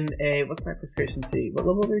then a... What's my proficiency? What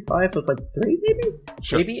level are we? 5? So it's like 3, maybe?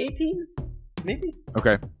 Sure. Maybe 18? Maybe?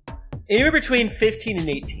 Okay. Anywhere between 15 and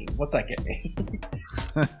 18. What's that get me?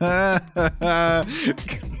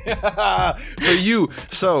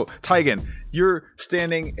 So Tygan, you're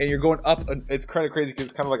standing and you're going up. It's kind of crazy because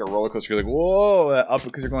it's kind of like a roller coaster. You're like, whoa, up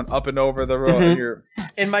because you're going up and over the road.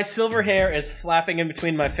 And my silver hair is flapping in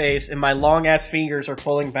between my face, and my long ass fingers are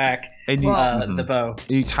pulling back and the bow.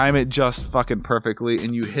 And you time it just fucking perfectly,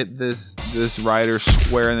 and you hit this rider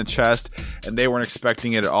square in the chest, and they weren't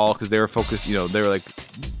expecting it at all because they were focused. You know, they were like,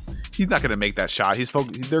 he's not gonna make that shot. He's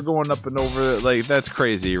focused. They're going up and over. Like, that's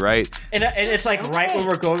crazy, right? And it's like right when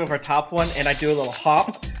we're going over top one, and I do a little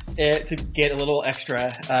hop to get a little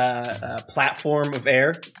extra platform of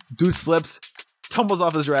air. Dude slips, tumbles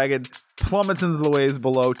off his dragon, plummets into the waves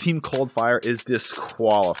below. Team Coldfire is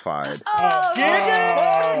disqualified.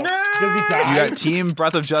 Does he die? You got Team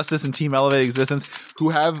Breath of Justice and Team Elevated Existence, who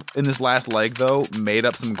have, in this last leg, though, made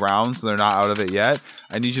up some ground, so they're not out of it yet.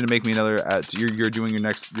 I need you to make me another... you're doing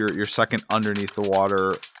your second underneath the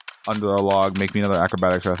water, under the log. Make me another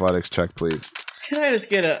acrobatics or athletics check, please. Can I just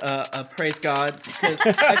get a praise God? Because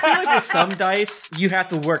I feel like with some dice, you have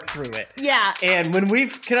to work through it. Yeah. And when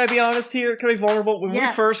can I be honest here? Can I be vulnerable? When we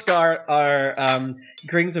first got our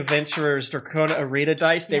Grings Adventurers Dracona Arena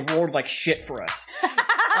dice, they rolled like shit for us.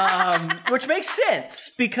 Which makes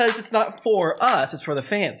sense, because it's not for us, it's for the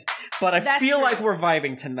fans. But I feel like we're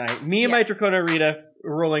vibing tonight. Me and my Dracona Arena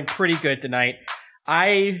are rolling pretty good tonight.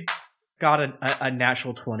 I got a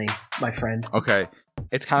natural 20, my friend. Okay.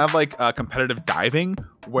 It's kind of like competitive diving,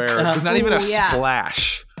 where there's not even a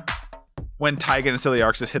splash when Tygan and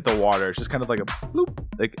Celiarxis hit the water. It's just kind of like a bloop,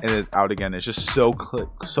 like, and it's out again. It's just so quick,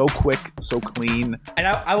 so clean. And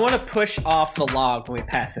I want to push off the log when we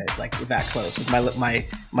pass it, like that close, with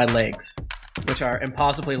my legs, which are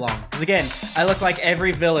impossibly long. Because again, I look like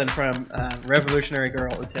every villain from Revolutionary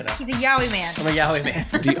Girl Lieutenant. He's a Yowie man. I'm a Yowie man.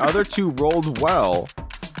 The other two rolled well.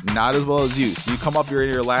 Not as well as you. So you come up, you're in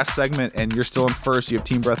your last segment, and you're still in first. You have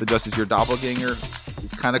Team Breath of Justice. Your doppelganger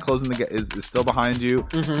is kind of closing the gap, is still behind you.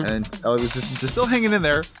 And Resistance is still hanging in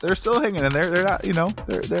there. They're still hanging in there. They're not,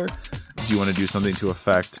 they're. Do you want to do something to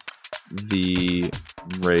affect the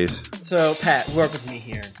race? So, Pat, work with me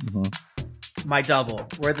here. My double.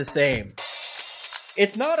 We're the same.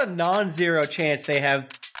 It's not a non-zero chance they have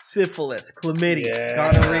syphilis, chlamydia,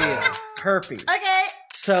 gonorrhea, herpes. Okay.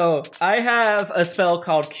 So I have a spell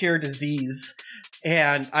called Cure Disease,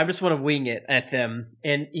 and I just want to wing it at them.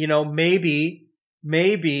 And, maybe,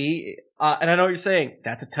 and I know what you're saying,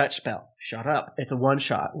 that's a touch spell. Shut up. It's a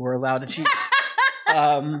one-shot. We're allowed to cheat.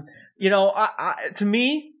 To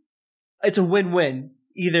me, it's a win-win.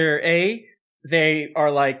 Either A, they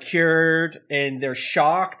are, like, cured, and they're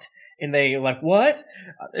shocked, and they like, what?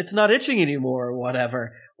 It's not itching anymore, or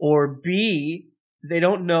whatever. Or B, they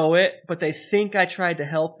don't know it, but they think I tried to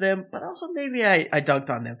help them, but also maybe I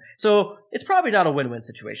dunked on them. So it's probably not a win-win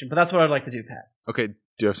situation, but that's what I'd like to do, Pat. Okay, do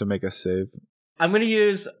you have to make a save? I'm going to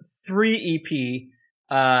use 3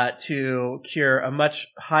 EP to cure a much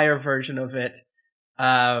higher version of it.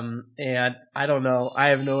 And I don't know. I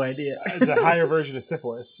have no idea. It's a higher version of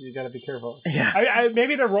syphilis. You got to be careful. Yeah.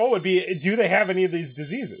 Maybe the role would be, do they have any of these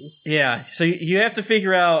diseases? Yeah. So you have to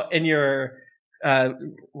figure out in your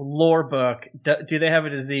lore book, do they have a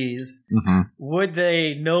disease? Would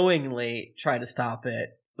they knowingly try to stop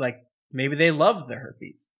it? Like, maybe they love their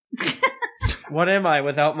herpes. What am I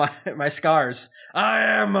without my scars?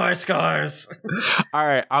 I am my scars. All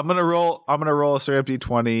right, I'm gonna roll a straight up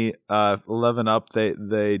D20. 11 up,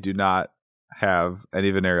 they do not have any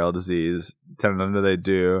venereal disease. 10 and under, they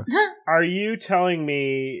do. Are you telling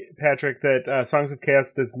me, Patrick, that Songs of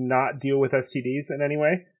Chaos does not deal with STDs in any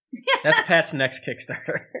way? That's Pat's next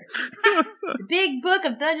Kickstarter. The Big Book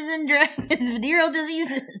of Dungeons and Dragons Venereal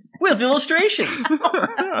Diseases. With illustrations.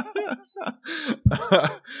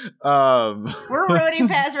 We're ruining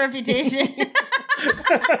Pat's reputation.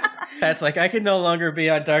 Pat's like, I can no longer be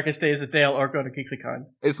on Darkest Days of Dale or go to GeeklyCon.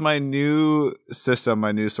 It's my new system,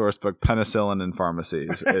 my new source book, Penicillin in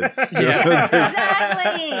Pharmacies. It's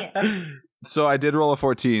exactly. So I did roll a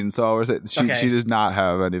 14. So I was she does not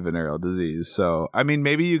have any venereal disease. So I mean,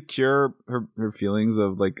 maybe you cure her feelings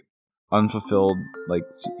of like unfulfilled like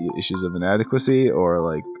issues of inadequacy or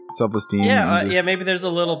like self-esteem. Yeah, maybe there's a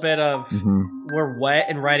little bit of we're wet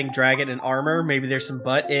and riding dragon in armor. Maybe there's some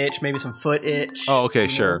butt itch, maybe some foot itch. Oh, okay,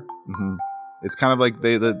 sure. It's kind of like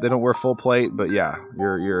they don't wear full plate, but yeah,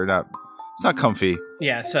 you're not. It's not comfy.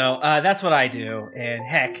 Yeah, so that's what I do. And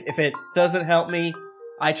heck, if it doesn't help me,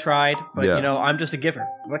 I tried. But you know, I'm just a giver.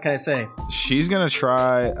 What can I say? She's gonna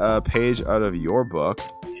try a page out of your book.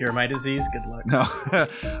 Cure my disease. Good luck. No,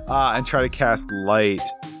 and try to cast light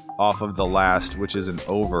off of the last, which is an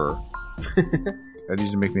over. I need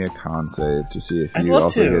you to make me a con save to see if you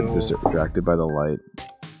also get distracted by the light.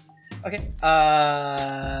 Okay.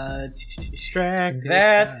 That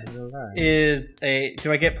is a.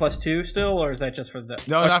 Do I get +2 still, or is that just for the?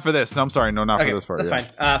 No, not for this. No, I'm sorry. No, not for this part.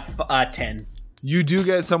 That's fine. 10. You do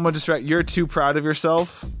get somewhat distracted. You're too proud of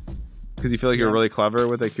yourself because you feel like you're really clever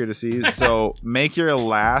with that cure disease. So make your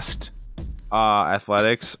last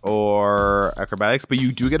athletics or acrobatics, but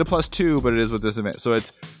you do get a +2, but it is with disadvantage. So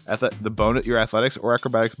it's the bonus, your athletics or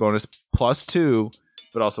acrobatics bonus +2.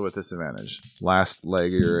 But also with disadvantage. Last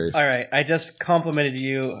leg of your race. All right, I just complimented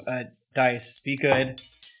you, dice. Be good.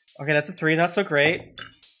 Okay, that's a 3, not so great.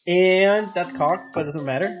 And that's cocked, but it doesn't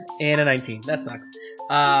matter. And a 19, that sucks.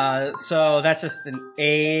 So that's just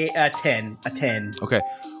a 10. A 10. Okay,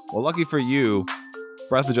 well, lucky for you,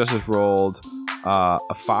 Breath of Justice rolled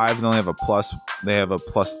a 5, and they only have a plus. They have a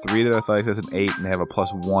 +3 to their athletics. That's an 8, and they have a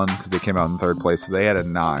 +1 because they came out in 3rd place. So they had a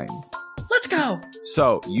 9. Let's go.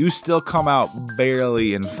 So you still come out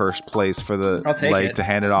barely in 1st place for the leg to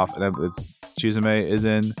hand it off, and it's Chizame is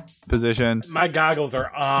in position. My goggles are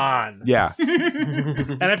on. Yeah,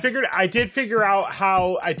 and I did figure out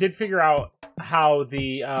how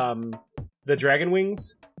the dragon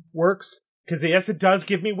wings works, because yes, it does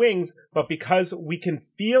give me wings, but because we can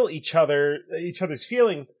feel each other's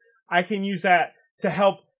feelings, I can use that to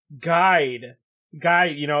help guide,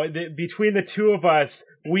 between the two of us,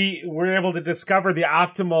 we're able to discover the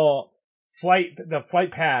optimal flight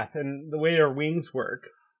path and the way our wings work.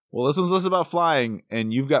 Well, this one's less about flying,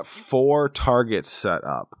 and you've got 4 targets set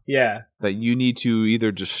up. Yeah. That you need to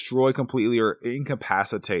either destroy completely or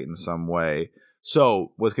incapacitate in some way.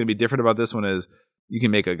 So what's going to be different about this one is you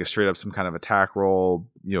can make like a straight up some kind of attack roll,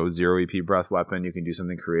 0 EP breath weapon. You can do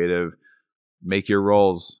something creative. Make your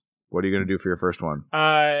rolls. What are you going to do for your first one?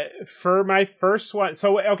 For my first one,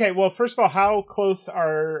 so okay. Well, first of all, how close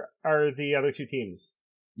are the other 2 teams?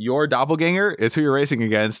 Your doppelganger is who you're racing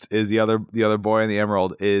against. Is the other boy in the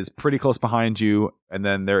emerald is pretty close behind you, and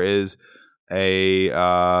then there is a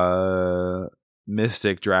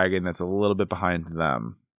mystic dragon that's a little bit behind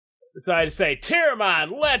them. So I'd say,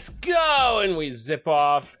 Tyramon, let's go, and we zip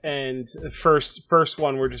off. And first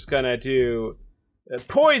one, we're just gonna do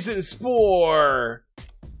poison spore.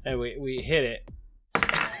 And we hit it,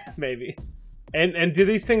 maybe. And do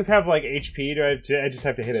these things have like HP? Do I just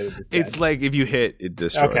have to hit it? It's like if you hit, it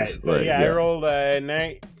destroys. Okay, so I rolled a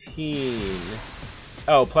 19.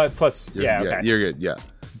 Oh, plus okay. You're good. Yeah,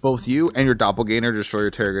 both you and your doppelganger destroy your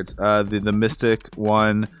targets. The mystic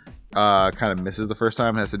one kind of misses the first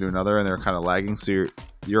time and has to do another, and they're kind of lagging. So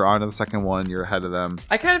you're on to the second one. You're ahead of them.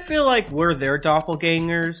 I kind of feel like we're their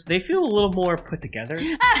doppelgangers. They feel a little more put together.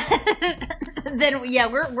 Then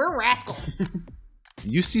we're rascals.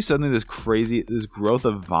 You see suddenly this growth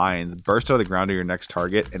of vines burst out of the ground of your next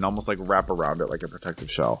target and almost like wrap around it like a protective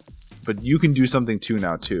shell. But you can do something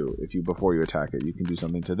before you attack it. You can do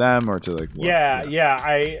something to them or to like.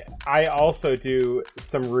 I also do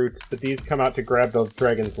some roots, but these come out to grab the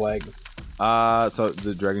dragon's legs. So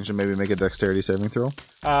the dragon should maybe make a dexterity saving throw.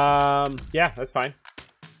 Yeah, that's fine.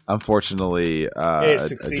 Unfortunately, it a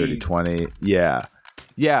succeeds. dirty 20.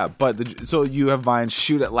 Yeah, but so you have vines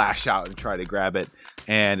shoot it, lash out, and try to grab it,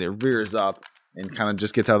 and it rears up and kind of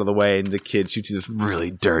just gets out of the way, and the kid shoots you this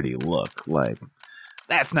really dirty look, like,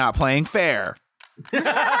 that's not playing fair. That's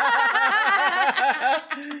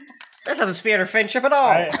not the spirit of friendship at all.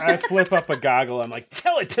 I flip up a goggle. I'm like,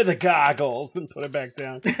 tell it to the goggles, and put it back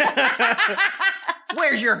down.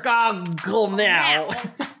 Where's your goggle now?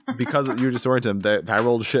 Because you disoriented them, I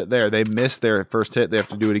rolled shit there. They missed their first hit. They have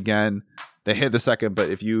to do it again. They hit the second, but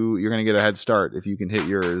if you're going to get a head start if you can hit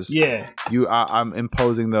yours. Yeah. I'm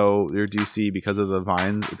imposing though your DC because of the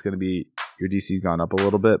vines. It's going to be your DC's gone up a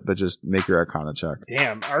little bit, but just make your Arcana check.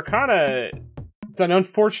 Damn, Arcana. It's an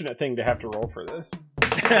unfortunate thing to have to roll for this.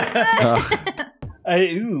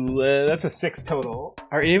 That's a 6 total.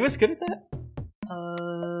 Are any of us good at that?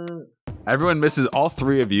 Everyone misses. All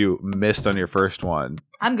 3 of you missed on your first one.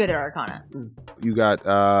 I'm good at Arcana. You got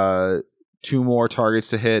 2 more targets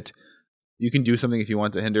to hit. You can do something if you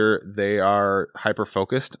want to hinder. They are hyper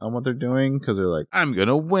focused on what they're doing because they're like, I'm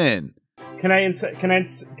gonna win. Can I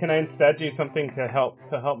instead do something to help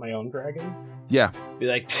my own dragon? Yeah. Be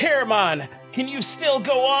like, Terramon, can you still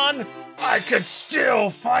go on? I could still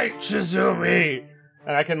fight Shizumi.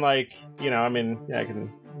 And I can I can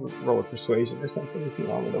roll a persuasion or something if you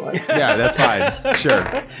want me to Yeah, that's fine.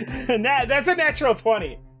 Sure. That's a natural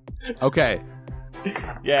 20. Okay.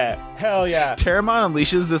 Yeah, hell yeah. Terramon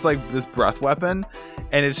unleashes this breath weapon,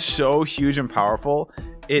 and it's so huge and powerful.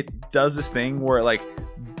 It does this thing where it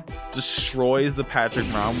destroys the Patrick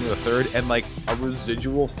Brown with a third, and a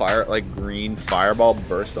residual fire, green fireball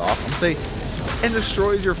bursts off. I'm saying, and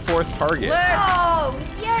destroys your 4th target. Oh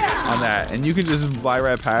yeah! On that, and you can just fly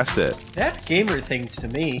right past it. That's gamer things to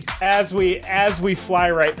me. As we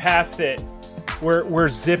fly right past it, we're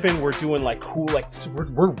zipping. We're doing cool we're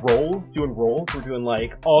doing rolls. We're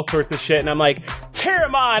doing all sorts of shit, and I'm like,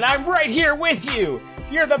 Terramon, I'm right here with you.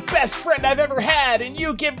 You're the best friend I've ever had, and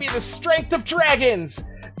you give me the strength of dragons.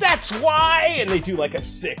 That's why! And they do a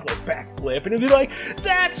sick backflip, and it'd be like,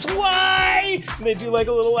 that's why! And they do a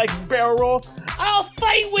little barrel roll. I'll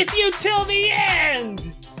fight with you till the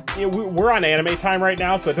end! We're on anime time right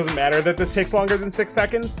now, so it doesn't matter that this takes longer than 6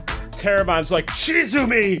 seconds. Terramon's like,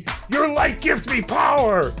 Shizumi, your light gives me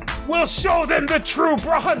power! We'll show them the true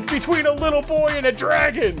bond between a little boy and a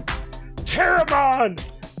dragon! Terramon,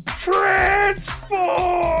 transform!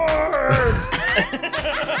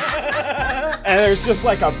 And there's just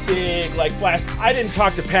a big flash. I didn't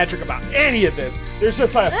talk to Patrick about any of this. There's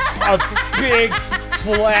just a big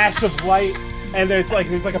flash of light, and there's a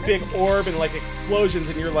big orb and explosions,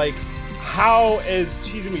 and you're like, how is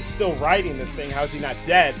Shizumi still riding this thing? How is he not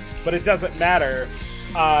dead? But it doesn't matter.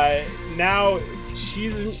 Now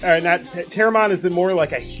Terramon is in more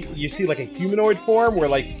you see a humanoid form where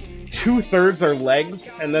 2/3 are legs,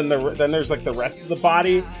 and then there's the rest of the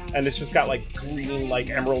body, and it's just got green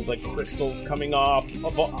emerald crystals coming off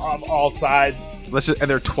of all sides. And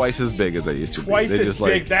they're twice as big as they used to be. Twice as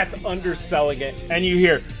big. That's underselling it. And you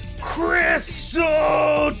hear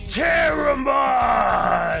Crystal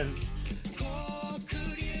Terramon.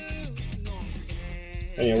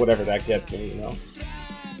 And whatever that gets me,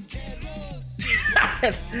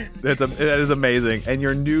 That is amazing. And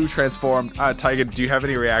your new transformed Taiga, do you have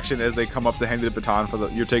any reaction as they come up to hand you the baton for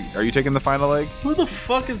are you taking the final leg? Who the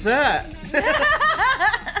fuck is that?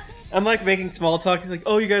 I'm making small talk.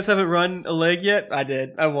 Oh, you guys haven't run a leg yet? I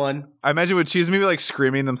did. I won. I imagine with Shizumi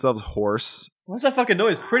screaming themselves hoarse. What's that fucking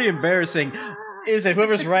noise? Pretty embarrassing. Is it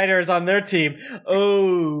whoever's writer is on their team?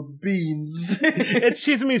 Oh, beans. It's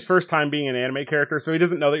Shizumi's first time being an anime character, so he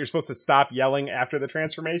doesn't know that you're supposed to stop yelling after the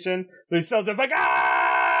transformation. But he's still just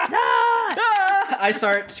ah! Ah! I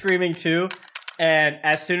start screaming too, and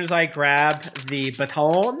as soon as I grab the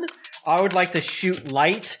baton, I would like to shoot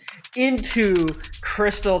light into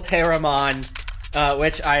Crystal Terramon,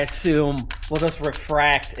 which I assume will just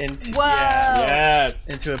refract into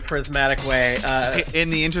into a prismatic way. In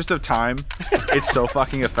the interest of time, it's so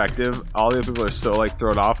fucking effective. All the other people are so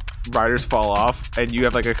thrown off. Riders fall off, and you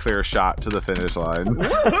have a clear shot to the finish line.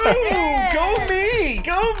 Woohoo! Go me!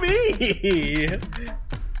 Go me!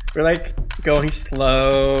 We're going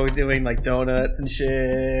slow, doing donuts and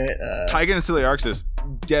shit. Taiga and Ciliarxis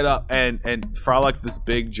get up, and Frolic, this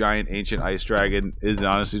big giant ancient ice dragon, is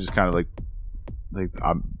honestly just kind of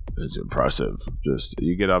it's impressive. Just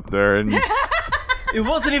you get up there and it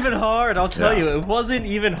wasn't even hard. I'll tell you, it wasn't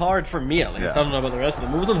even hard for me. At least I don't know about the rest of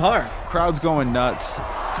them. It wasn't hard. Crowd's going nuts.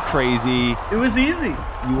 It's crazy. It was easy.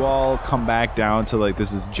 You all come back down to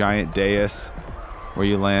this giant dais where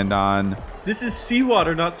you land on. This is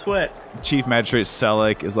seawater, not sweat. Chief Magistrate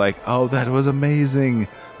Selleck is oh, that was amazing.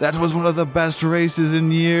 That was one of the best races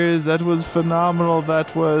in years. That was phenomenal.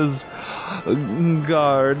 That was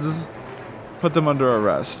guards. Put them under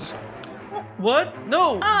arrest. What?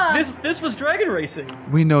 No. This was dragon racing.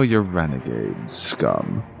 We know you're renegade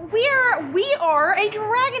scum. We are a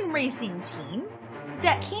dragon racing team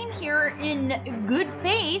that came here in good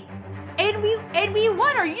faith, and we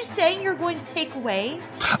won. Are you saying you're going to take away?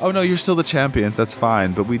 Oh no, you're still the champions. That's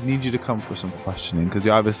fine, but we need you to come for some questioning because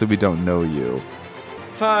obviously we don't know you.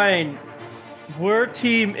 Fine. We're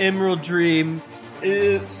Team Emerald Dream.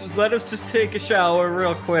 Let us just take a shower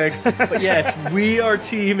real quick. But yes, we are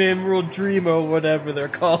Team Emerald Dream or whatever they're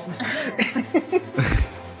called.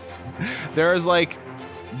 There's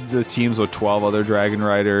the teams with 12 other dragon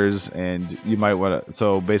riders, and you might want to.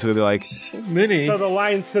 So basically, they're so many. So the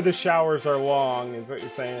lines to the showers are long, is what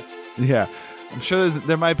you're saying? Yeah, I'm sure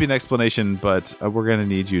there might be an explanation, but we're gonna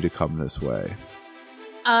need you to come this way.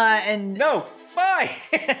 And no, bye.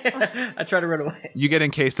 I try to run away. You get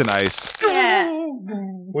encased in ice. Yeah.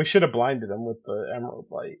 We should have blinded them with the emerald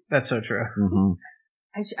light. That's so true. Mm-hmm.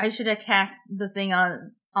 I should have cast the thing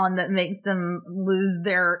on that makes them lose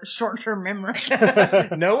their short-term memory.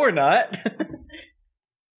 No, we're not.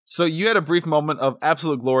 So you had a brief moment of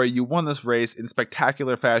absolute glory. You won this race in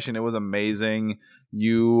spectacular fashion. It was amazing.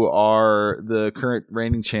 You are the current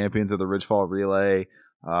reigning champions of the Ridgefall Relay.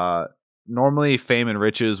 Normally, fame and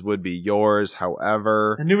riches would be yours.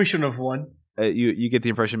 However, I knew we shouldn't have won. You get the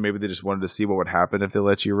impression maybe they just wanted to see what would happen if they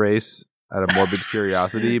let you race out of morbid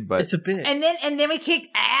curiosity. But it's a bit. And then we kicked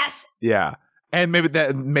ass. Yeah. And maybe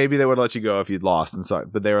they would let you go if you'd lost and so,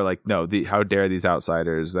 but they were like, no, how dare these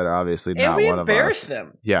outsiders that are obviously not one of us. And we embarrassed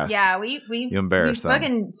them. Yes. Yeah, we embarrassed them.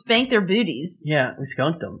 fucking spanked their booties. Yeah, we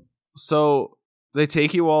skunked them. So they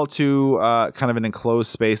take you all to kind of an enclosed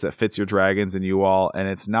space that fits your dragons and you all, and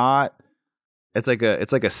it's like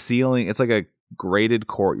a ceiling, it's like a grated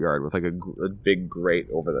courtyard with like a big grate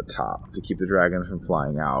over the top to keep the dragons from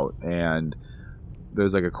flying out. And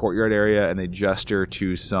there's like a courtyard area, and they gesture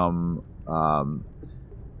to some.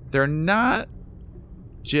 They're not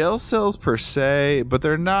jail cells per se, but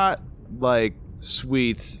they're not like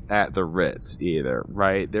suites at the Ritz either,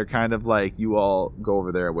 right? They're kind of like, you all go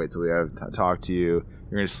over there, wait till we have talk to you.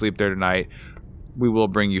 You're gonna sleep there tonight. We will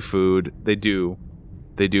bring you food. They do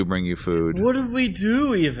bring you food. What did we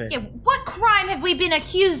do even? Yeah, what crime have we been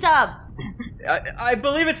accused of? I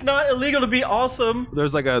believe it's not illegal to be awesome.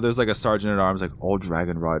 There's like a sergeant at arms, like, all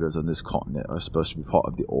dragon riders on this continent are supposed to be part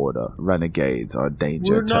of the order. Renegades are a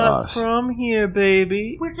danger to us. We're not from here,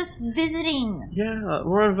 baby. We're just visiting. Yeah,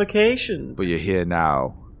 we're on vacation. But you're here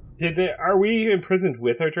now. Are we imprisoned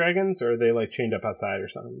with our dragons, or are they like chained up outside or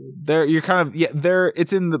something?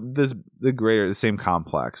 It's in the same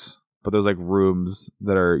complex. But there's like rooms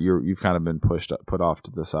that are you've kind of been put off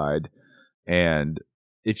to the side, and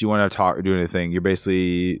if you want to talk or do anything,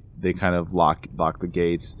 they kind of lock the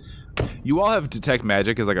gates. You all have detect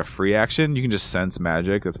magic as like a free action. You can just sense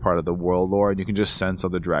magic. That's part of the world lore, and you can just sense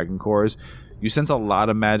other dragon cores. You sense a lot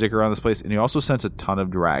of magic around this place, and you also sense a ton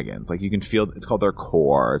of dragons. Like you can feel, it's called their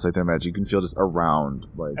core. It's like their magic. You can feel just around.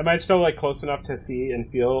 Like, am I still like close enough to see and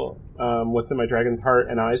feel what's in my dragon's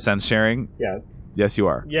heart and eyes? Sense sharing? Yes. Yes, you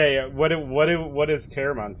are. Yeah. What does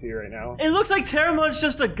Terramon see right now? It looks like Terramon's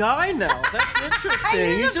just a guy now. That's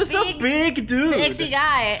interesting. He's just a big dude. Sexy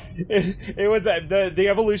guy. It was the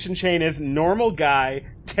evolution chain is normal guy,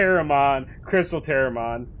 Terramon, Crystal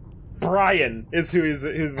Terramon. Brian is who's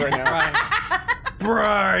right now.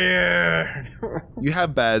 Brian. You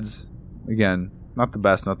have beds. Again, not the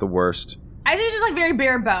best, not the worst. I think it's just like very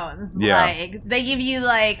bare bones. Yeah. Like they give you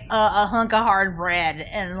like a hunk of hard bread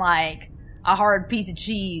and like a hard piece of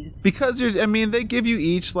cheese. Because they give you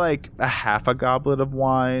each like a half a goblet of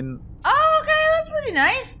wine. Oh, okay, that's pretty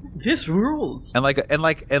nice. This rules. And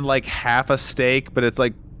like half a steak, but it's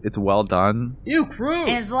like it's well done. Ew, gross.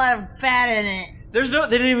 And it's a lot of fat in it. They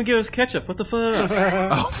didn't even give us ketchup. What the fuck?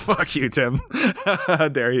 Oh, fuck you, Tim. How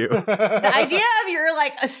dare you? The idea of you're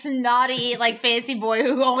like a snotty, like fancy boy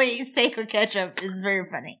who only eats steak or ketchup is very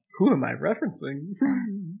funny. Who am I referencing?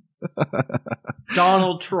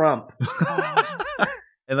 Donald Trump.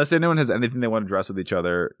 Unless anyone has anything they want to address with each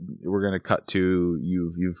other, we're gonna cut to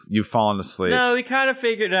you've fallen asleep. No, we kind of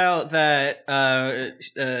figured out that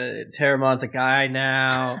Terramon's a guy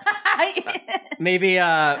now. Maybe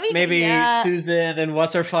Susan and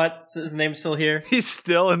what's her his name's still here. He's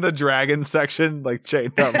still in the dragon section, like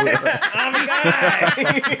chained up. I'm a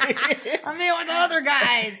guy. I'm here with the other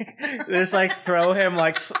guys. They just like throw him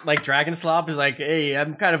like dragon slop. He's like, hey,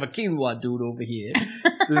 I'm kind of a quinoa dude over here.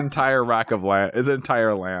 It's an entire rack of lamb. It's an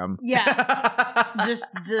entire lamb. Yeah,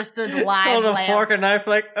 just a live Hold a lamb. fork and knife.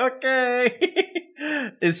 Like, okay.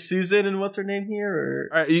 Is Susan and what's her name here?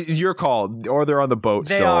 Or? You're called, or they're on the boat.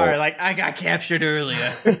 They still. are. Like, I got captured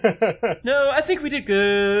earlier. No, I think we did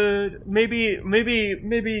good. Maybe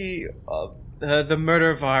the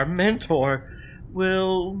murder of our mentor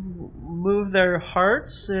will move their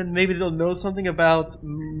hearts, and maybe they'll know something about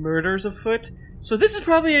murders afoot. So this is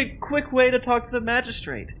probably a quick way to talk to the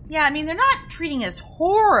magistrate. Yeah, I mean, they're not treating us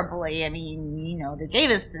horribly. I mean, they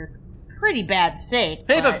gave us this pretty bad steak.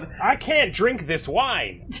 Hey, but... I can't drink this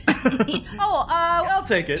wine. I'll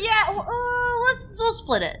take it. Yeah, we'll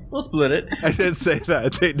split it. We'll split it. I did say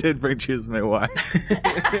that. They did bring choose my wine.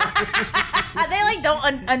 They like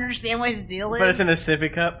don't understand what his deal is. But it's in a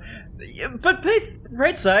sippy cup. But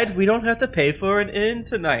right side, we don't have to pay for an inn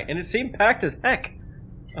tonight, and it seemed packed as heck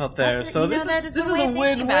out there. This is a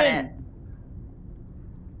win-win.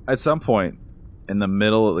 At some point, in the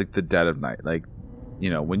middle, like the dead of night, like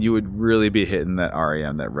when you would really be hitting that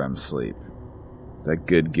REM, that REM sleep, that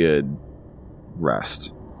good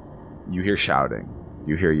rest. You hear shouting.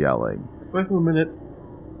 You hear yelling. 5 more minutes.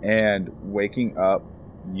 And waking up,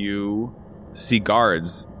 you see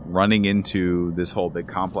guards running into this whole big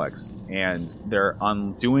complex, and they're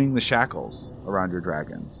undoing the shackles around your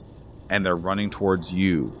dragons, and they're running towards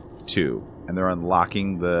you too, and they're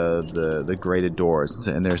unlocking the grated doors,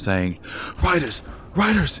 and they're saying,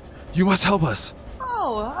 riders, you must help us.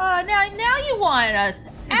 Oh, now you want us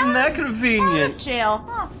Isn't that convenient? out of jail,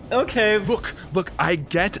 huh? Okay. Look, I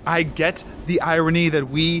get the irony that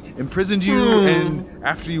we imprisoned you and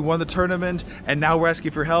after you won the tournament and now we're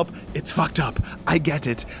asking for help. It's fucked up. I get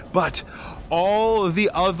it. But all the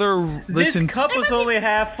other... This cup was only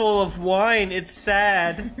half full of wine. It's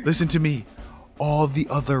sad. Listen to me. All the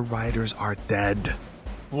other riders are dead.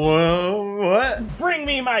 Whoa, what? Bring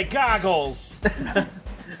me my goggles!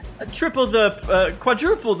 Quadruple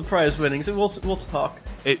the prize winnings, and we'll talk.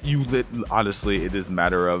 Honestly, it is a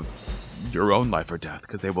matter of your own life or death,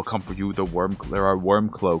 because they will come for you. There are worm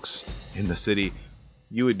cloaks in the city.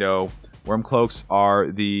 You would know. Worm cloaks are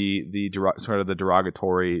the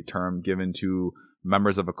derogatory term given to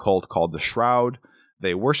members of a cult called the Shroud.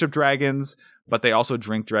 They worship dragons, but they also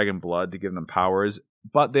drink dragon blood to give them powers.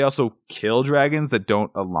 But they also kill dragons that don't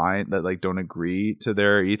align, that don't agree to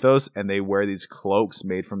their ethos, and they wear these cloaks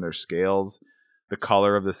made from their scales. The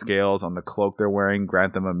color of the scales on the cloak they're wearing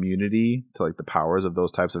grant them immunity to the powers of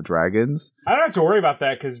those types of dragons. I don't have to worry about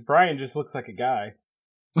that because Brian just looks like a guy.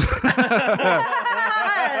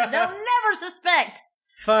 They'll never suspect.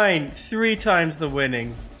 Fine, 3 times the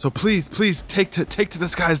winning. So please take to the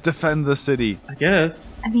skies, defend the city. I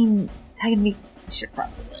guess. I mean, I can make sure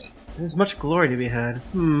properly. There's much glory to be had.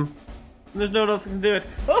 There's no one else that can do it.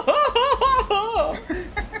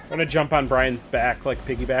 I'm gonna jump on Brian's back like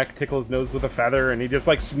piggyback, tickle his nose with a feather, and he just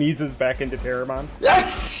sneezes back into Terramon.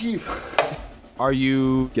 Are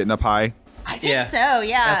you getting up high? I think so,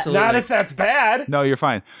 yeah. Absolutely. Not if that's bad. No, you're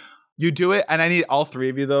fine. You do it, and I need all 3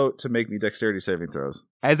 of you, though, to make me dexterity saving throws.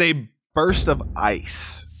 As a burst of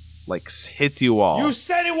ice, hits you all. You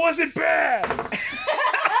said it wasn't bad!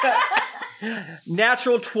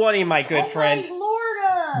 Natural 20, my good friend.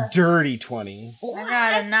 Lorda! Dirty 20. I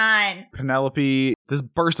got a 9. Penelope, this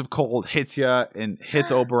burst of cold hits you and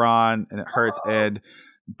hits Oberon, and it hurts, and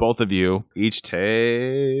both of you each take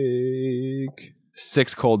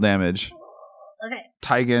 6 cold damage. Okay.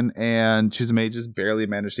 Taigen and Chizame just barely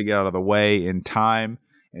managed to get out of the way in time,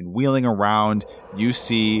 and wheeling around, you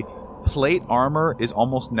see plate armor is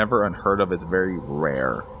almost never unheard of. It's very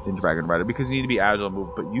rare in Dragon Rider because you need to be agile and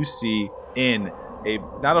move, but you see in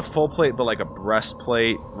not a full plate, but a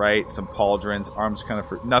breastplate, right? Some pauldrons, arms kind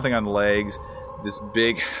of nothing on the legs, this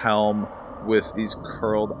big helm with these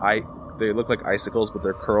curled, they look like icicles, but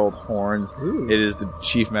they're curled horns. Ooh. It is the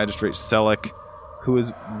Chief Magistrate Selleck, who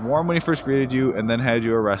was warm when he first greeted you and then had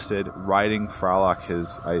you arrested, riding Fralock,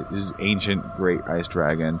 his ancient great ice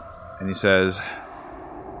dragon. And he says,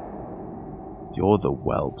 "You're the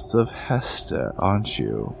whelps of Hester, aren't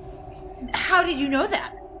you?" How did you know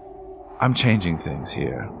that? I'm changing things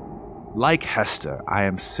here. Like Hester, I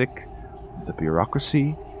am sick of the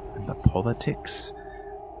bureaucracy and the politics,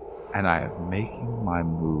 and I am making my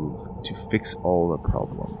move to fix all the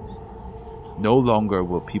problems. No longer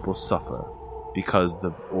will people suffer because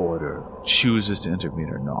the Order chooses to intervene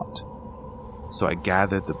or not. So I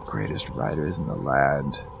gathered the greatest riders in the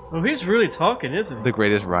land. Oh, he's really talking, isn't he? The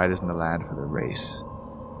greatest riders in the land for the race,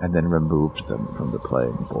 and then removed them from the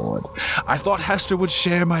playing board. I thought Hester would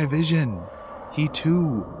share my vision. He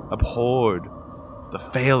too abhorred the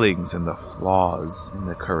failings and the flaws in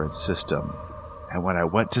the current system. And when I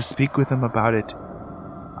went to speak with him about it,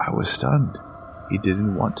 I was stunned. He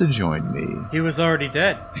didn't want to join me. He was already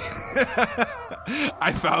dead.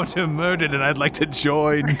 I found him murdered and I'd like to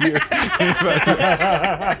join you.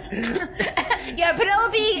 Yeah,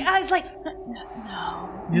 Penelope is like, no.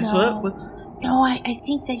 This no. what? What's... No, I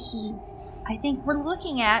think that I think we're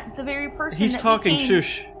looking at the very person He's that talking became...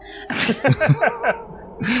 shush.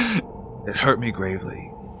 It hurt me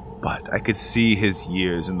gravely, but I could see his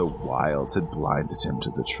years in the wilds had blinded him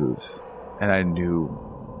to the truth. And I knew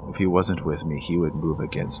if he wasn't with me, he would move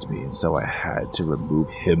against me, and so I had to remove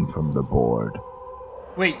him from the board.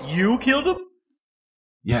 Wait, you killed him?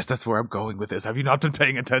 Yes, that's where I'm going with this. Have you not been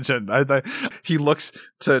paying attention? He looks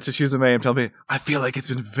to Chizame and tells me, I feel like it's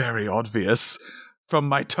been very obvious from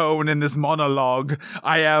my tone in this monologue.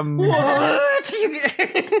 I am... What?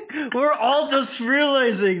 We're all just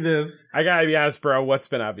realizing this. I gotta be honest, bro. What's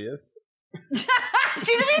been obvious?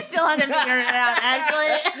 Chizame still hasn't figured it out,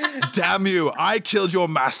 actually. Damn you! I killed your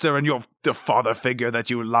master and the father figure that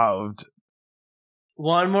you loved.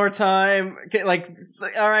 One more time.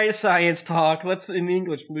 All right, science talk. Let's in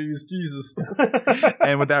English, please. Jesus.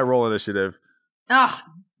 And with that, roll initiative. Ah,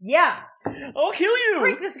 yeah. I'll kill you.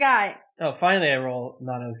 Freak this guy. Oh, finally I roll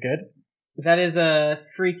not as good. That is a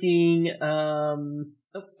freaking,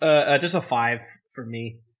 just a 5 for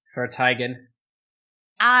me, for Tygan.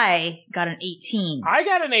 I got an 18. I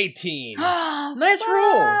got an 18. Nice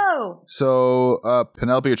roll. So,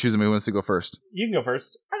 Penelope, you're choosing who wants to go first. You can go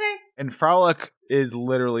first. Okay. And Frolic is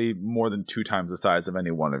literally more than 2 times the size of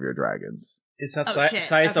any one of your dragons. It's not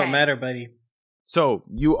size don't matter, buddy. So,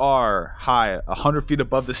 you are high, 100 feet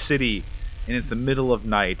above the city, and it's the middle of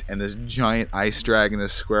night, and this giant ice dragon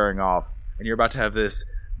is squaring off, and you're about to have this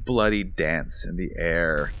bloody dance in the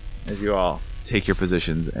air as you all take your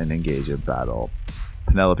positions and engage in battle.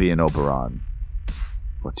 Penelope and Oberon,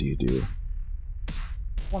 what do you do?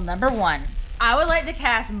 Well, number 1, I would like to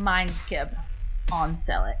cast Mind Skip on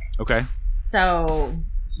Selleck. Okay. So,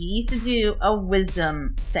 he needs to do a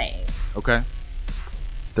wisdom save. Okay.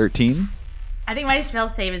 13? I think my spell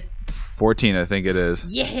save is 14, I think it is.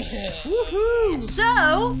 Yeah! Woohoo!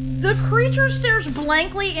 So, the creature stares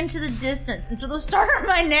blankly into the distance until the start of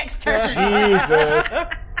my next turn. Jesus.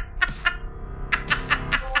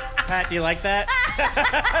 Pat, do you like that?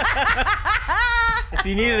 If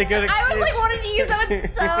you needed a good excuse. I was like wanting to use that one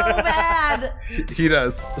so bad. He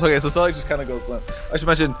does. Okay, so Selleck just kind of goes limp. I should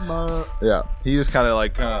mention, yeah, he just kind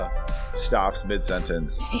of stops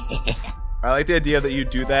mid-sentence. I like the idea that you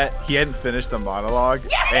do that. He hadn't finished the monologue,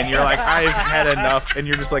 and you're like, I've had enough, and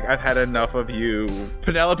you're just like, I've had enough of you.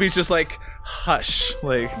 Penelope's just like, hush.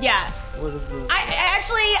 Like, yeah.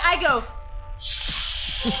 I go,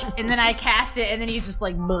 shh, and then I cast it, and then he's just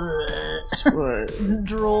like,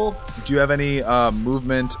 drool. Do you have any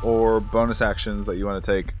movement or bonus actions that you want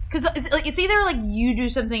to take? Because it's either like you do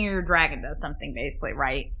something or your dragon does something, basically,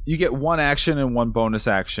 right? You get 1 action and 1 bonus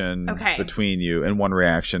action between you, and 1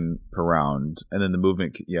 reaction per round, and then the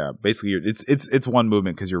movement. Yeah, basically, it's 1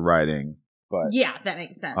 movement because you're riding. But yeah, that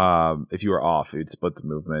makes sense. If you were off, you'd split the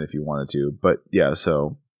movement if you wanted to. But yeah,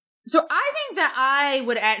 so I think that I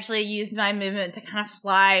would actually use my movement to kind of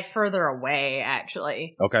fly further away,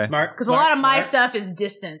 actually. Okay. Smart. Because a lot of my stuff is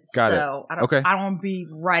distance. Got so it. I don't want to be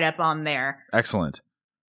right up on there. Excellent.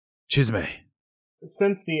 Chisme.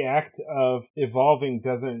 Since the act of evolving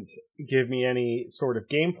doesn't give me any sort of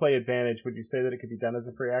gameplay advantage, would you say that it could be done as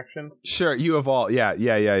a free action? Sure, you evolve. Yeah.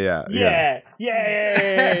 Yeah.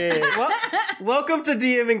 Welcome to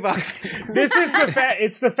DMing Box. This is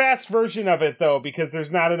it's the fast version of it though, because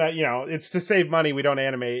there's not enough. It's to save money. We don't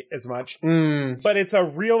animate as much, but it's a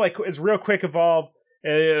real it's real quick evolve.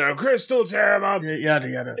 Crystal Terramon.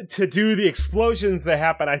 Yada. To do the explosions that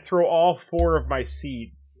happen, I throw all 4 of my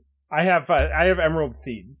seeds. I have emerald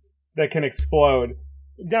seeds that can explode.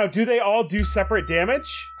 Now, do they all do separate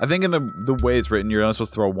damage? I think in the way it's written, you're only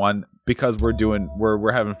supposed to throw 1 because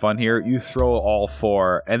we're having fun here. You throw all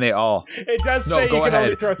 4, and they all. It does say you can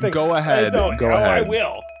only throw 6. Go ahead. Go ahead. I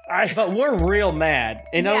will. But we're real mad,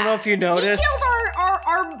 and I don't know if you noticed. He killed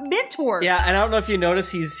our mentor. Yeah, and I don't know if you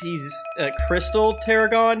noticed he's Crystal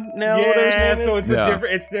Tarragon now. Yeah, so it's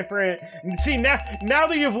different. It's different. See now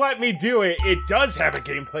that you've let me do it, it does have a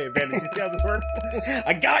gameplay advantage. You see how this works?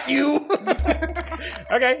 I got you.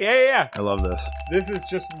 Okay, yeah. I love this. This is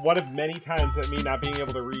just one of many times that me not being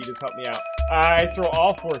able to read has helped me out. I throw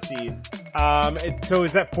all 4 seeds. So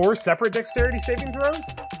is that 4 separate dexterity saving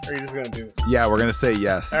throws? Or are you just gonna do it? Yeah, we're gonna say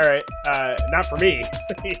yes. All right, not for me.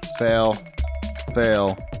 Fail.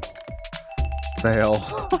 No!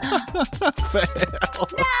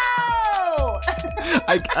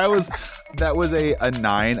 That was a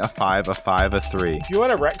 9, a 5, a 5, a 3. Do you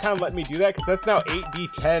want to retcon let me do that? Because that's now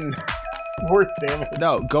 8d10 worse damage.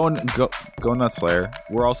 No, go nuts, player.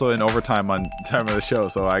 We're also in overtime on time of the show,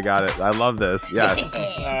 so I got it. I love this. Yes.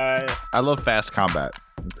 I love fast combat.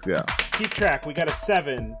 Let's go. Keep track. We got a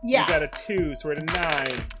 7. Yeah. We got a 2, so we're at a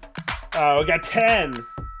 9. We got 10.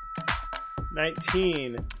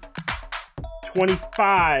 19.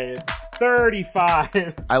 25.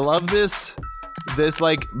 35. I love this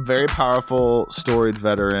like very powerful storied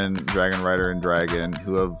veteran dragon rider and dragon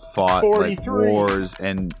who have fought 43. like wars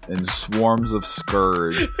and swarms of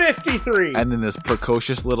scourge. 53. And then this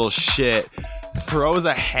precocious little shit throws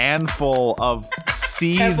a handful of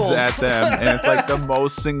seeds at them, and it's like the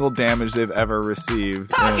most single damage they've ever received.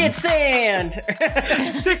 Pocket sand.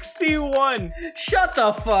 61. Shut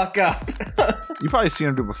the fuck up. You probably seen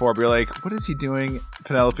him do it before, but you're like, what is he doing,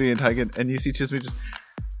 Penelope and Tygan? And you see Chisme just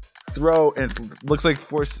throw, and it looks like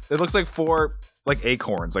 4 like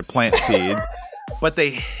acorns, like plant seeds, but they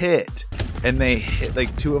hit, and they hit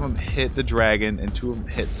like 2 of them hit the dragon and 2 of them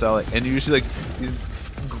hit Selleck, and you see like these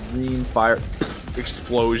green fire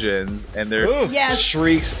explosions, and there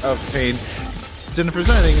shrieks of pain. Jennifer, is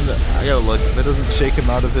there anything I gotta look, that doesn't shake him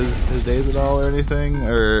out of his daze at all or anything?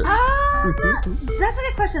 Or that's a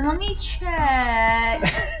good question. Let me check.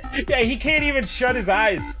 Yeah, he can't even shut his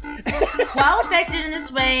eyes. While affected in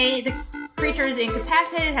this way, the creature is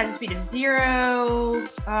incapacitated, has a speed of 0.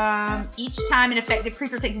 Each time an affected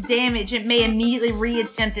creature takes damage, it may immediately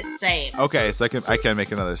re-attempt its save. Okay, so I can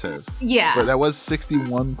make another save. Yeah. But that was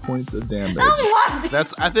 61 points of damage. What?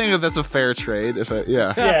 I think that's a fair trade.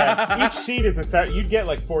 Yeah, each seed is a set. You'd get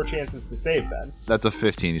like 4 chances to save then. That's a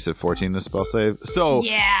 15. You said 14 the spell save. So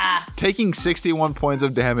yeah, taking 61 points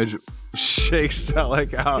of damage shakes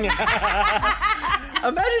Selleck out.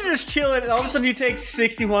 Imagine just chilling and all of a sudden you take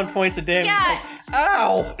 61 points of damage. Yeah. Like,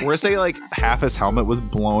 ow! We're saying like half his helmet was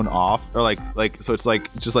blown off, or like so it's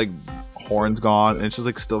like just like horns gone, and it's just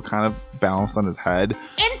like still kind of balanced on his head.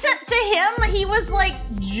 And to him, he was like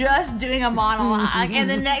just doing a monologue, and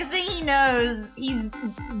the next thing he knows, he's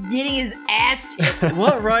getting his ass kicked.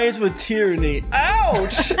 What rhymes with tyranny?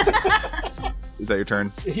 Ouch! Is that your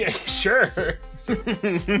turn? Yeah, sure.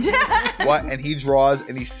 What? And he draws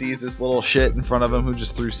and he sees this little shit in front of him who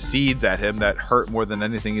just threw seeds at him that hurt more than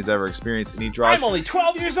anything he's ever experienced. And he draws. I'm only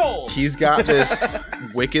 12 years old. He's got this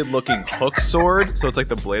wicked looking hook sword. So it's like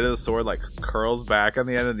the blade of the sword like curls back on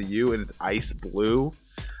the end of the U, and it's ice blue.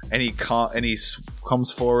 And he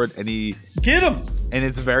comes forward and he get him. And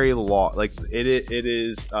it's very long. Like it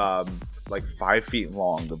is like 5 feet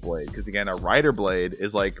long, the blade, because again a rider blade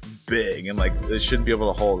is like big and like it shouldn't be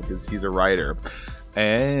able to hold because he's a rider.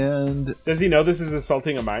 And does he know this is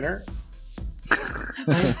assaulting a minor?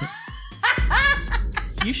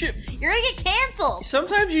 You're gonna get canceled.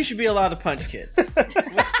 Sometimes you should be allowed to punch kids.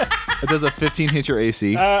 It does a 15 hit your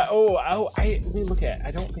AC. Let me look at it.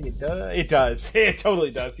 I don't think it does. It does. It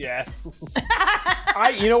totally does. Yeah.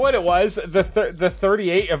 You know what it was? The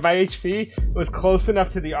 38 of my HP was close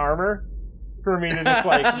enough to the armor for me to just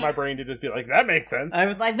like my brain to just be like, that makes sense. I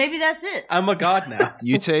was like, maybe that's it. I'm a god now.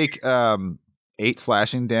 You take 8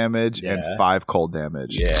 slashing damage and 5 cold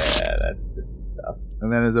damage. Yeah, that's stuff.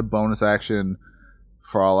 And then as a bonus action,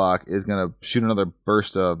 Frolic is gonna shoot another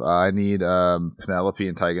burst of. I need Penelope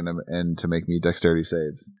and Tygan and to make me dexterity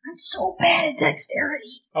saves. I'm so bad at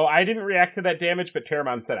dexterity. Oh, I didn't react to that damage, but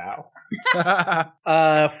Terramon said ow.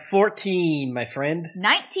 14, my friend.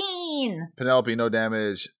 19. Penelope, no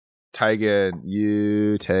damage. Tygan,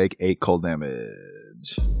 you take 8 cold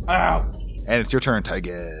damage. Ow. And it's your turn,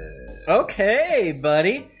 Tygan. Okay,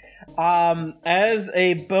 buddy. As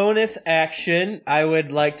a bonus action, I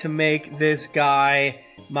would like to make this guy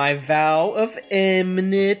my vow of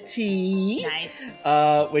enmity. Nice.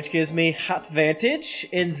 Which gives me advantage,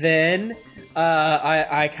 and then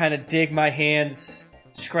I kind of dig my hands,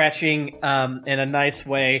 scratching in a nice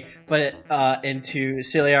way, but into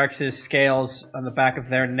Celiarch's scales on the back of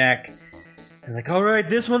their neck. I'm like, all right,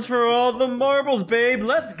 this one's for all the marbles, babe.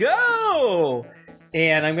 Let's go!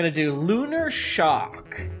 And I'm gonna do Lunar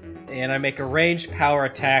Shock. And I make a ranged power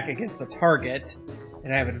attack against the target.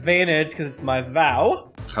 And I have advantage because it's my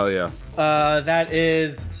vow. Hell yeah. That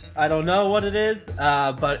is... I don't know what it is,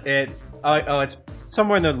 but it's... it's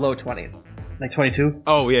somewhere in the low 20s. Like 22?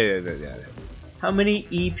 Oh, yeah. How many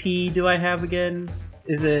EP do I have again?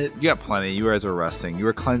 Is it... You got plenty. You guys are resting. You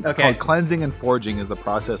were It's called cleansing and forging is the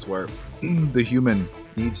process where the human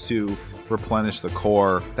needs to replenish the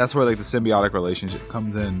core. That's where like the symbiotic relationship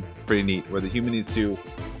comes in. Pretty neat. Where the human needs to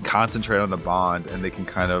concentrate on the bond and they can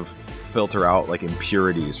kind of filter out like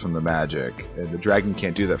impurities from the magic. And the dragon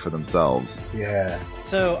can't do that for themselves. Yeah.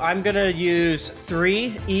 So I'm gonna use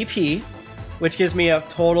 3 EP, which gives me a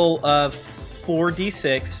total of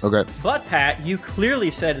 4d6. Okay. But Pat, you clearly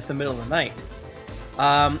said it's the middle of the night.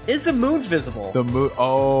 Is the moon visible? The moon.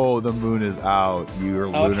 Oh, the moon is out. Your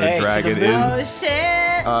lunar dragon is. Oh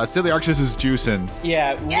shit! Celiarchus is juicing.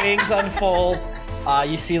 Yeah, wings unfold.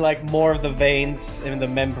 You see like more of the veins and the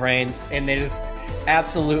membranes, and they just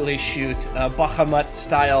absolutely shoot a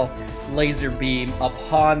Bahamut-style laser beam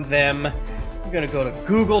upon them. I'm gonna go to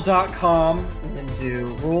Google.com and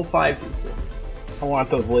do Rule 5d6. I want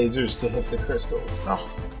those lasers to hit the crystals.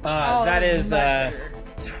 That is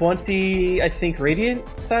 20, I think, radiant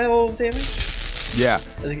style damage. Yeah.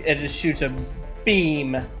 It just shoots a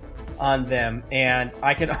beam on them, and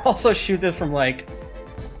I can also shoot this from like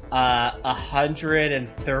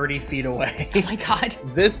 130 feet away. Oh my god.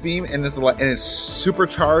 This beam and it's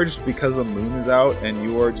supercharged because the moon is out, and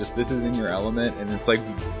you are just, this is in your element, and it's like,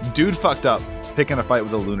 dude fucked up picking a fight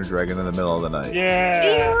with a lunar dragon in the middle of the night. Yeah.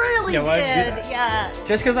 He really why'd you do did. that? Yeah.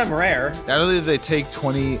 Just because I'm rare. Not only do they take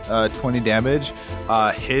 20 damage,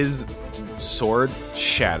 his sword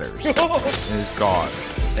shatters and is gone.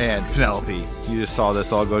 And Penelope, you just saw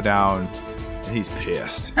this all go down, and he's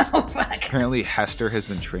pissed. Oh, fuck. Apparently, Hester has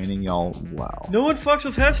been training y'all well. No one fucks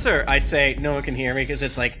with Hester. I say no one can hear me because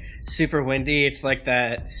it's like super windy. It's like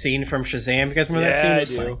that scene from Shazam. You guys remember that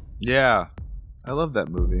scene? I do. Yeah. I love that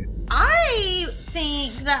movie. I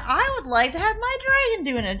think that I would like to have my dragon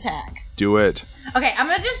do an attack. Do it. Okay, I'm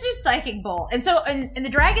gonna just do Psychic Bolt. And so, and the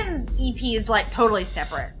dragon's EP is like totally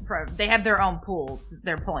separate from, they have their own pool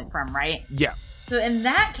they're pulling from, right? Yeah. So in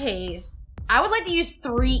that case, I would like to use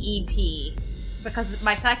 3 EP because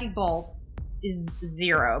my Psychic Bolt is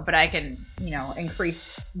 0, but I can,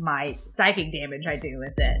 increase my psychic damage I do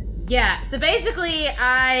with it. Yeah, so basically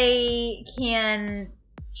I can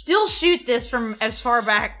still shoot this from as far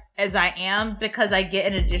back as I am because I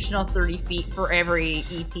get an additional 30 feet for every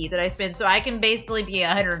EP that I spend. So I can basically be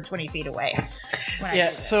 120 feet away. Yeah,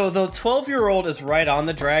 so the 12-year-old is right on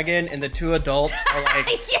the dragon, and the 2 adults are like...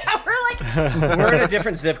 yeah, we're in a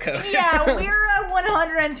different zip code. Yeah, we're at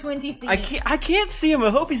 120 feet. I can't see him.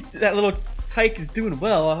 I hope that little tyke is doing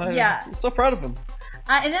well. I'm so proud of him.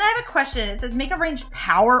 And then I have a question. It says, make a ranged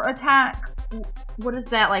power attack. What is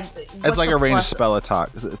that like? It's like a ranged spell attack,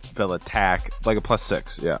 like a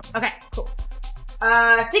 +6. Yeah. Okay, cool.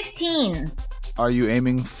 16. Are you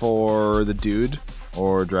aiming for the dude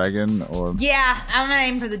or dragon or? Yeah, I'm gonna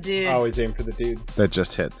aim for the dude. Always aim for the dude. That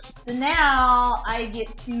just hits. So now I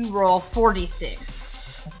get to roll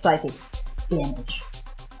 46 of psychic damage.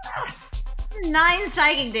 9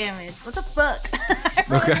 psychic damage. What the fuck?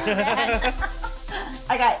 Okay.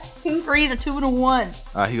 I got 2 3s, a 2 and a 1.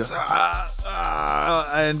 He goes,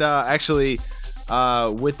 and actually,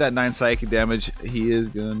 with that 9 psychic damage, he is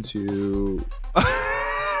going to.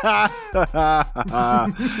 I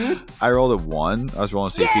rolled a 1. I was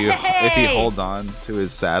rolling to see if he holds on to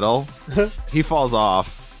his saddle. He falls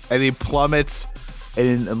off, and he plummets. And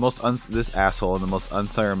in the most this asshole, in the most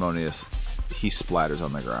unceremonious, he splatters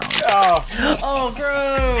on the ground. Oh,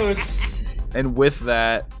 gross! And with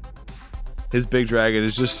that, his big dragon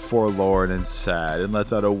is just forlorn and sad and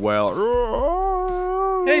lets out a wail.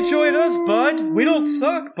 Hey, join us, bud. We don't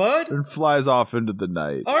suck, bud. And flies off into the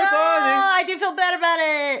night. Our darling. I do feel bad about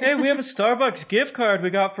it. Hey, we have a Starbucks gift card we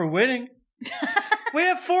got for winning. We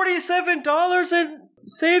have $47 in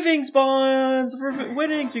savings bonds for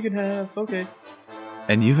winnings you can have. Okay.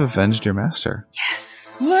 And you've avenged your master.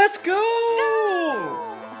 Yes. Let's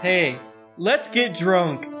go! Hey, let's get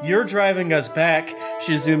drunk. You're driving us back,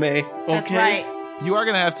 Shizume. Okay? That's right. You are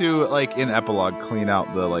going to have to, like, in epilogue, clean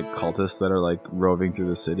out the, like, cultists that are, like, roving through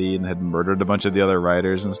the city and had murdered a bunch of the other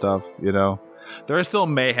riders and stuff, There is still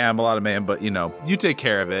mayhem, a lot of mayhem, but, you take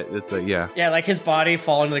care of it. It's like, yeah. Yeah, like his body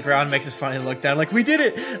falling to the ground makes us finally look down. Like, we did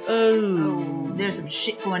it! Oh. There's some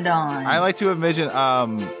shit going on. I like to envision,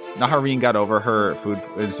 Nahareen got over her food,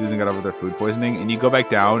 and Susan got over their food poisoning, and you go back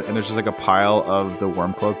down, and there's just, like, a pile of the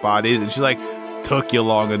Wormcloak bodies, and she's like, took you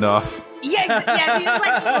long enough. Yeah, she's just,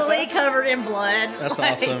 like, fully covered in blood. That's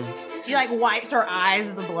like, awesome. She, like, wipes her eyes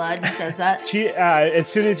with the blood and says that. As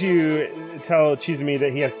soon as you tell Chizumi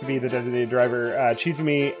that he has to be the designated driver,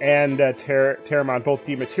 Chizumi and Terramon both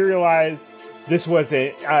dematerialize. This was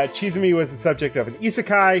Chizumi was the subject of an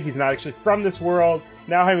isekai. He's not actually from this world.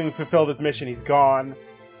 Now, having fulfilled his mission, he's gone.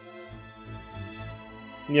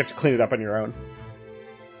 And you have to clean it up on your own.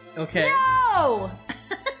 Okay. No!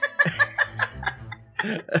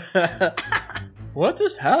 What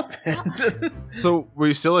just happened? So, were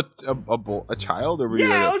you still a child, or were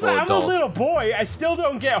you I'm adult? a little boy. I still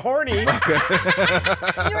don't get horny. You really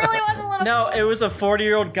was a little No, it was a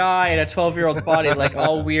 40-year-old guy in a 12-year-old's body, like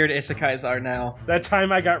all weird isekais are now. That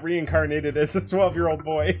time I got reincarnated as a 12-year-old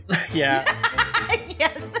boy. Yeah.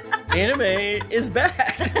 Yes. Anime is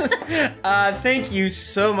back. Thank you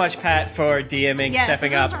so much, Pat, for DMing,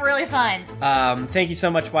 stepping up. This was really fun. Thank you so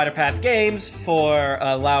much, Wider Path Games, for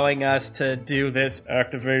allowing us to do this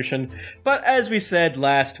activation. But as we said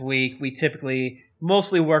last week, we typically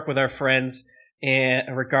mostly work with our friends,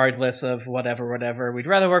 and regardless of whatever. We'd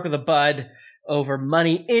rather work with a bud over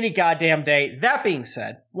money any goddamn day. That being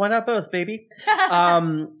said, why not both, baby?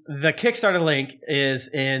 The Kickstarter link is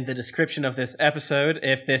in the description of this episode.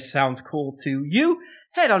 If this sounds cool to you,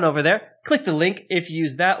 head on over there. Click the link. If you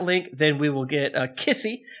use that link, then we will get a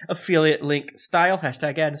Kissy affiliate link style,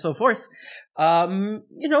 #ad and so forth.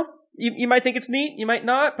 You might think it's neat, you might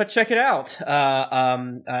not, but check it out.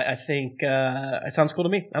 I think it sounds cool to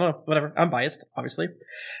me. I don't know, whatever. I'm biased, obviously.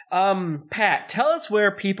 Pat, tell us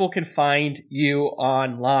where people can find you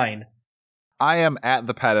online. I am at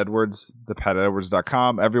the Pat Edwards,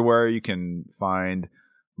 thepatedwards.com. Everywhere you can find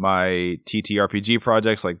my TTRPG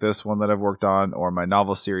projects like this one that I've worked on, or my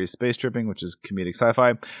novel series Space Tripping, which is comedic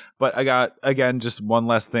sci-fi. But I got, again, just one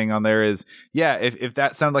last thing on there is, yeah, if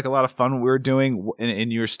that sounded like a lot of fun what we were doing,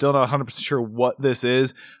 and you're still not 100% sure what this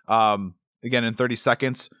is, again, in 30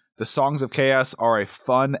 seconds, the Songs of Chaos are a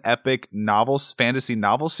fun, epic fantasy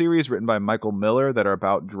novel series written by Michael Miller that are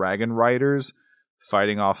about dragon riders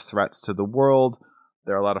fighting off threats to the world.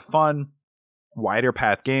 They're a lot of fun. Wider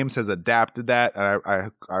Path Games has adapted that, and I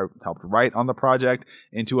helped write on the project,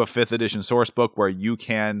 into a 5th edition source book where you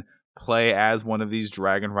can play as one of these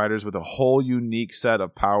dragon riders with a whole unique set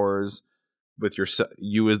of powers with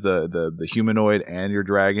you as the humanoid and your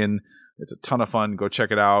dragon. It's a ton of fun. Go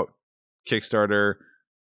check it out. Kickstarter.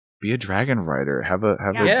 Be a dragon rider.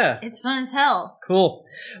 Yeah. It's fun as hell. Cool.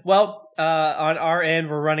 Well, on our end,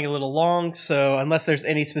 we're running a little long, so unless there's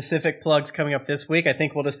any specific plugs coming up this week, I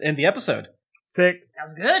think we'll just end the episode. Sick.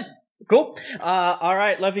 Sounds good. Cool. All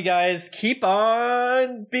right, love you guys. Keep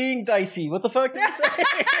on being dicey. What the fuck did you say?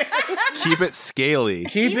 Keep it scaly.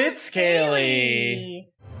 Keep it scaly.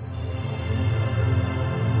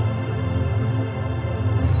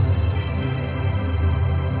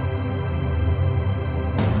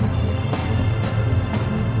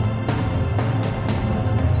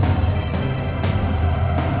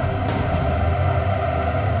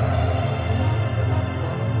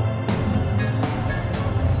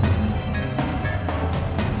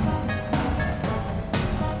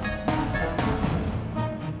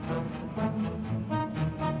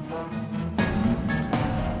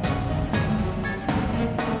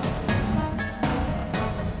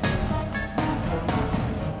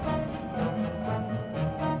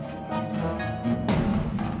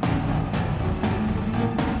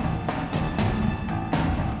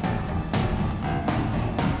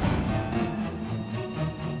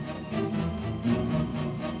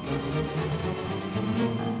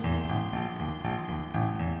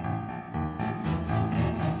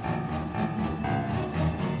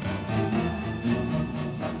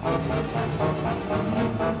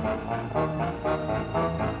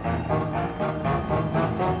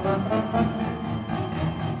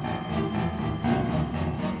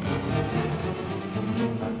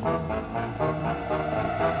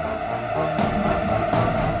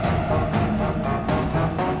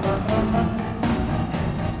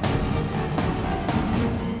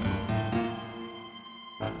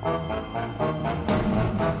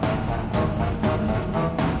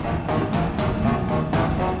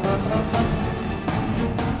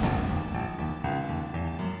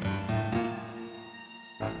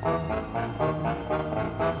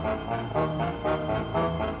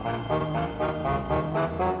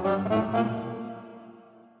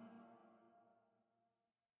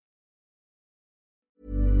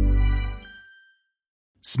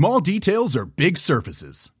 Small details are big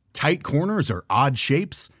surfaces. Tight corners are odd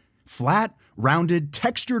shapes. Flat, rounded,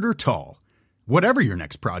 textured, or tall. Whatever your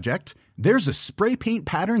next project, there's a spray paint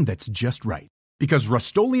pattern that's just right. Because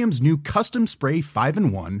Rust-Oleum's new Custom Spray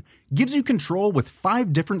 5-in-1 gives you control with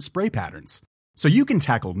 5 different spray patterns. So you can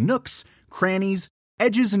tackle nooks, crannies,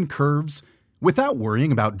 edges, and curves without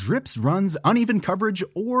worrying about drips, runs, uneven coverage,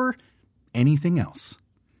 or anything else.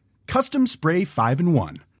 Custom Spray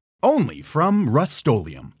 5-in-1. Only from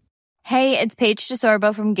Rust-Oleum. Hey, it's Paige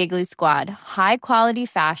DeSorbo from Giggly Squad. High quality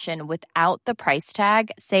fashion without the price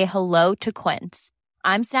tag. Say hello to Quince.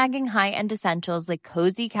 I'm snagging high-end essentials like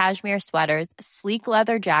cozy cashmere sweaters, sleek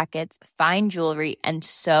leather jackets, fine jewelry, and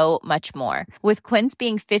so much more. With Quince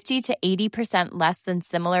being 50 to 80% less than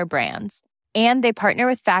similar brands. And they partner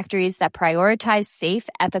with factories that prioritize safe,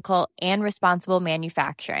 ethical, and responsible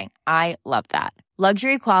manufacturing. I love that.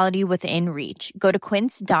 Luxury quality within reach. Go to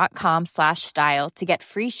quince.com/style to get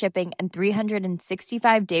free shipping and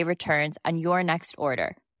 365-day returns on your next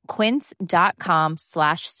order.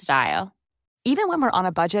 Quince.com/style. Even when we're on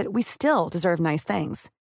a budget, we still deserve nice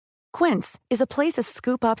things. Quince is a place to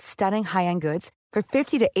scoop up stunning high-end goods for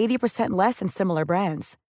 50 to 80% less than similar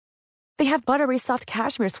brands. They have buttery soft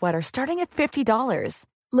cashmere sweaters starting at $50,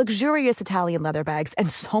 luxurious Italian leather bags,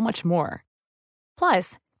 and so much more.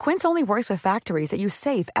 Plus, Quince only works with factories that use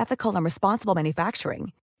safe, ethical, and responsible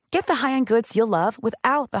manufacturing. Get the high-end goods you'll love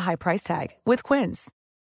without the high price tag with Quince.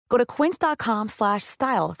 Go to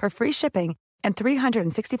quince.com/style for free shipping and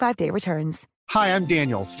 365-day returns. Hi, I'm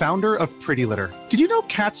Daniel, founder of Pretty Litter. Did you know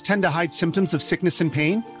cats tend to hide symptoms of sickness and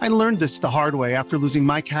pain? I learned this the hard way after losing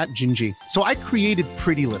my cat, Gingy. So I created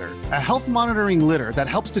Pretty Litter, a health monitoring litter that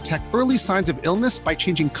helps detect early signs of illness by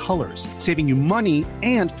changing colors, saving you money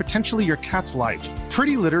and potentially your cat's life.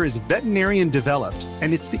 Pretty Litter is veterinarian developed,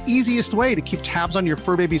 and it's the easiest way to keep tabs on your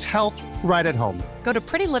fur baby's health right at home. Go to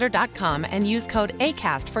prettylitter.com and use code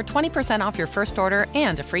ACAST for 20% off your first order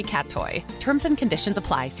and a free cat toy. Terms and conditions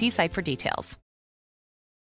apply. See site for details.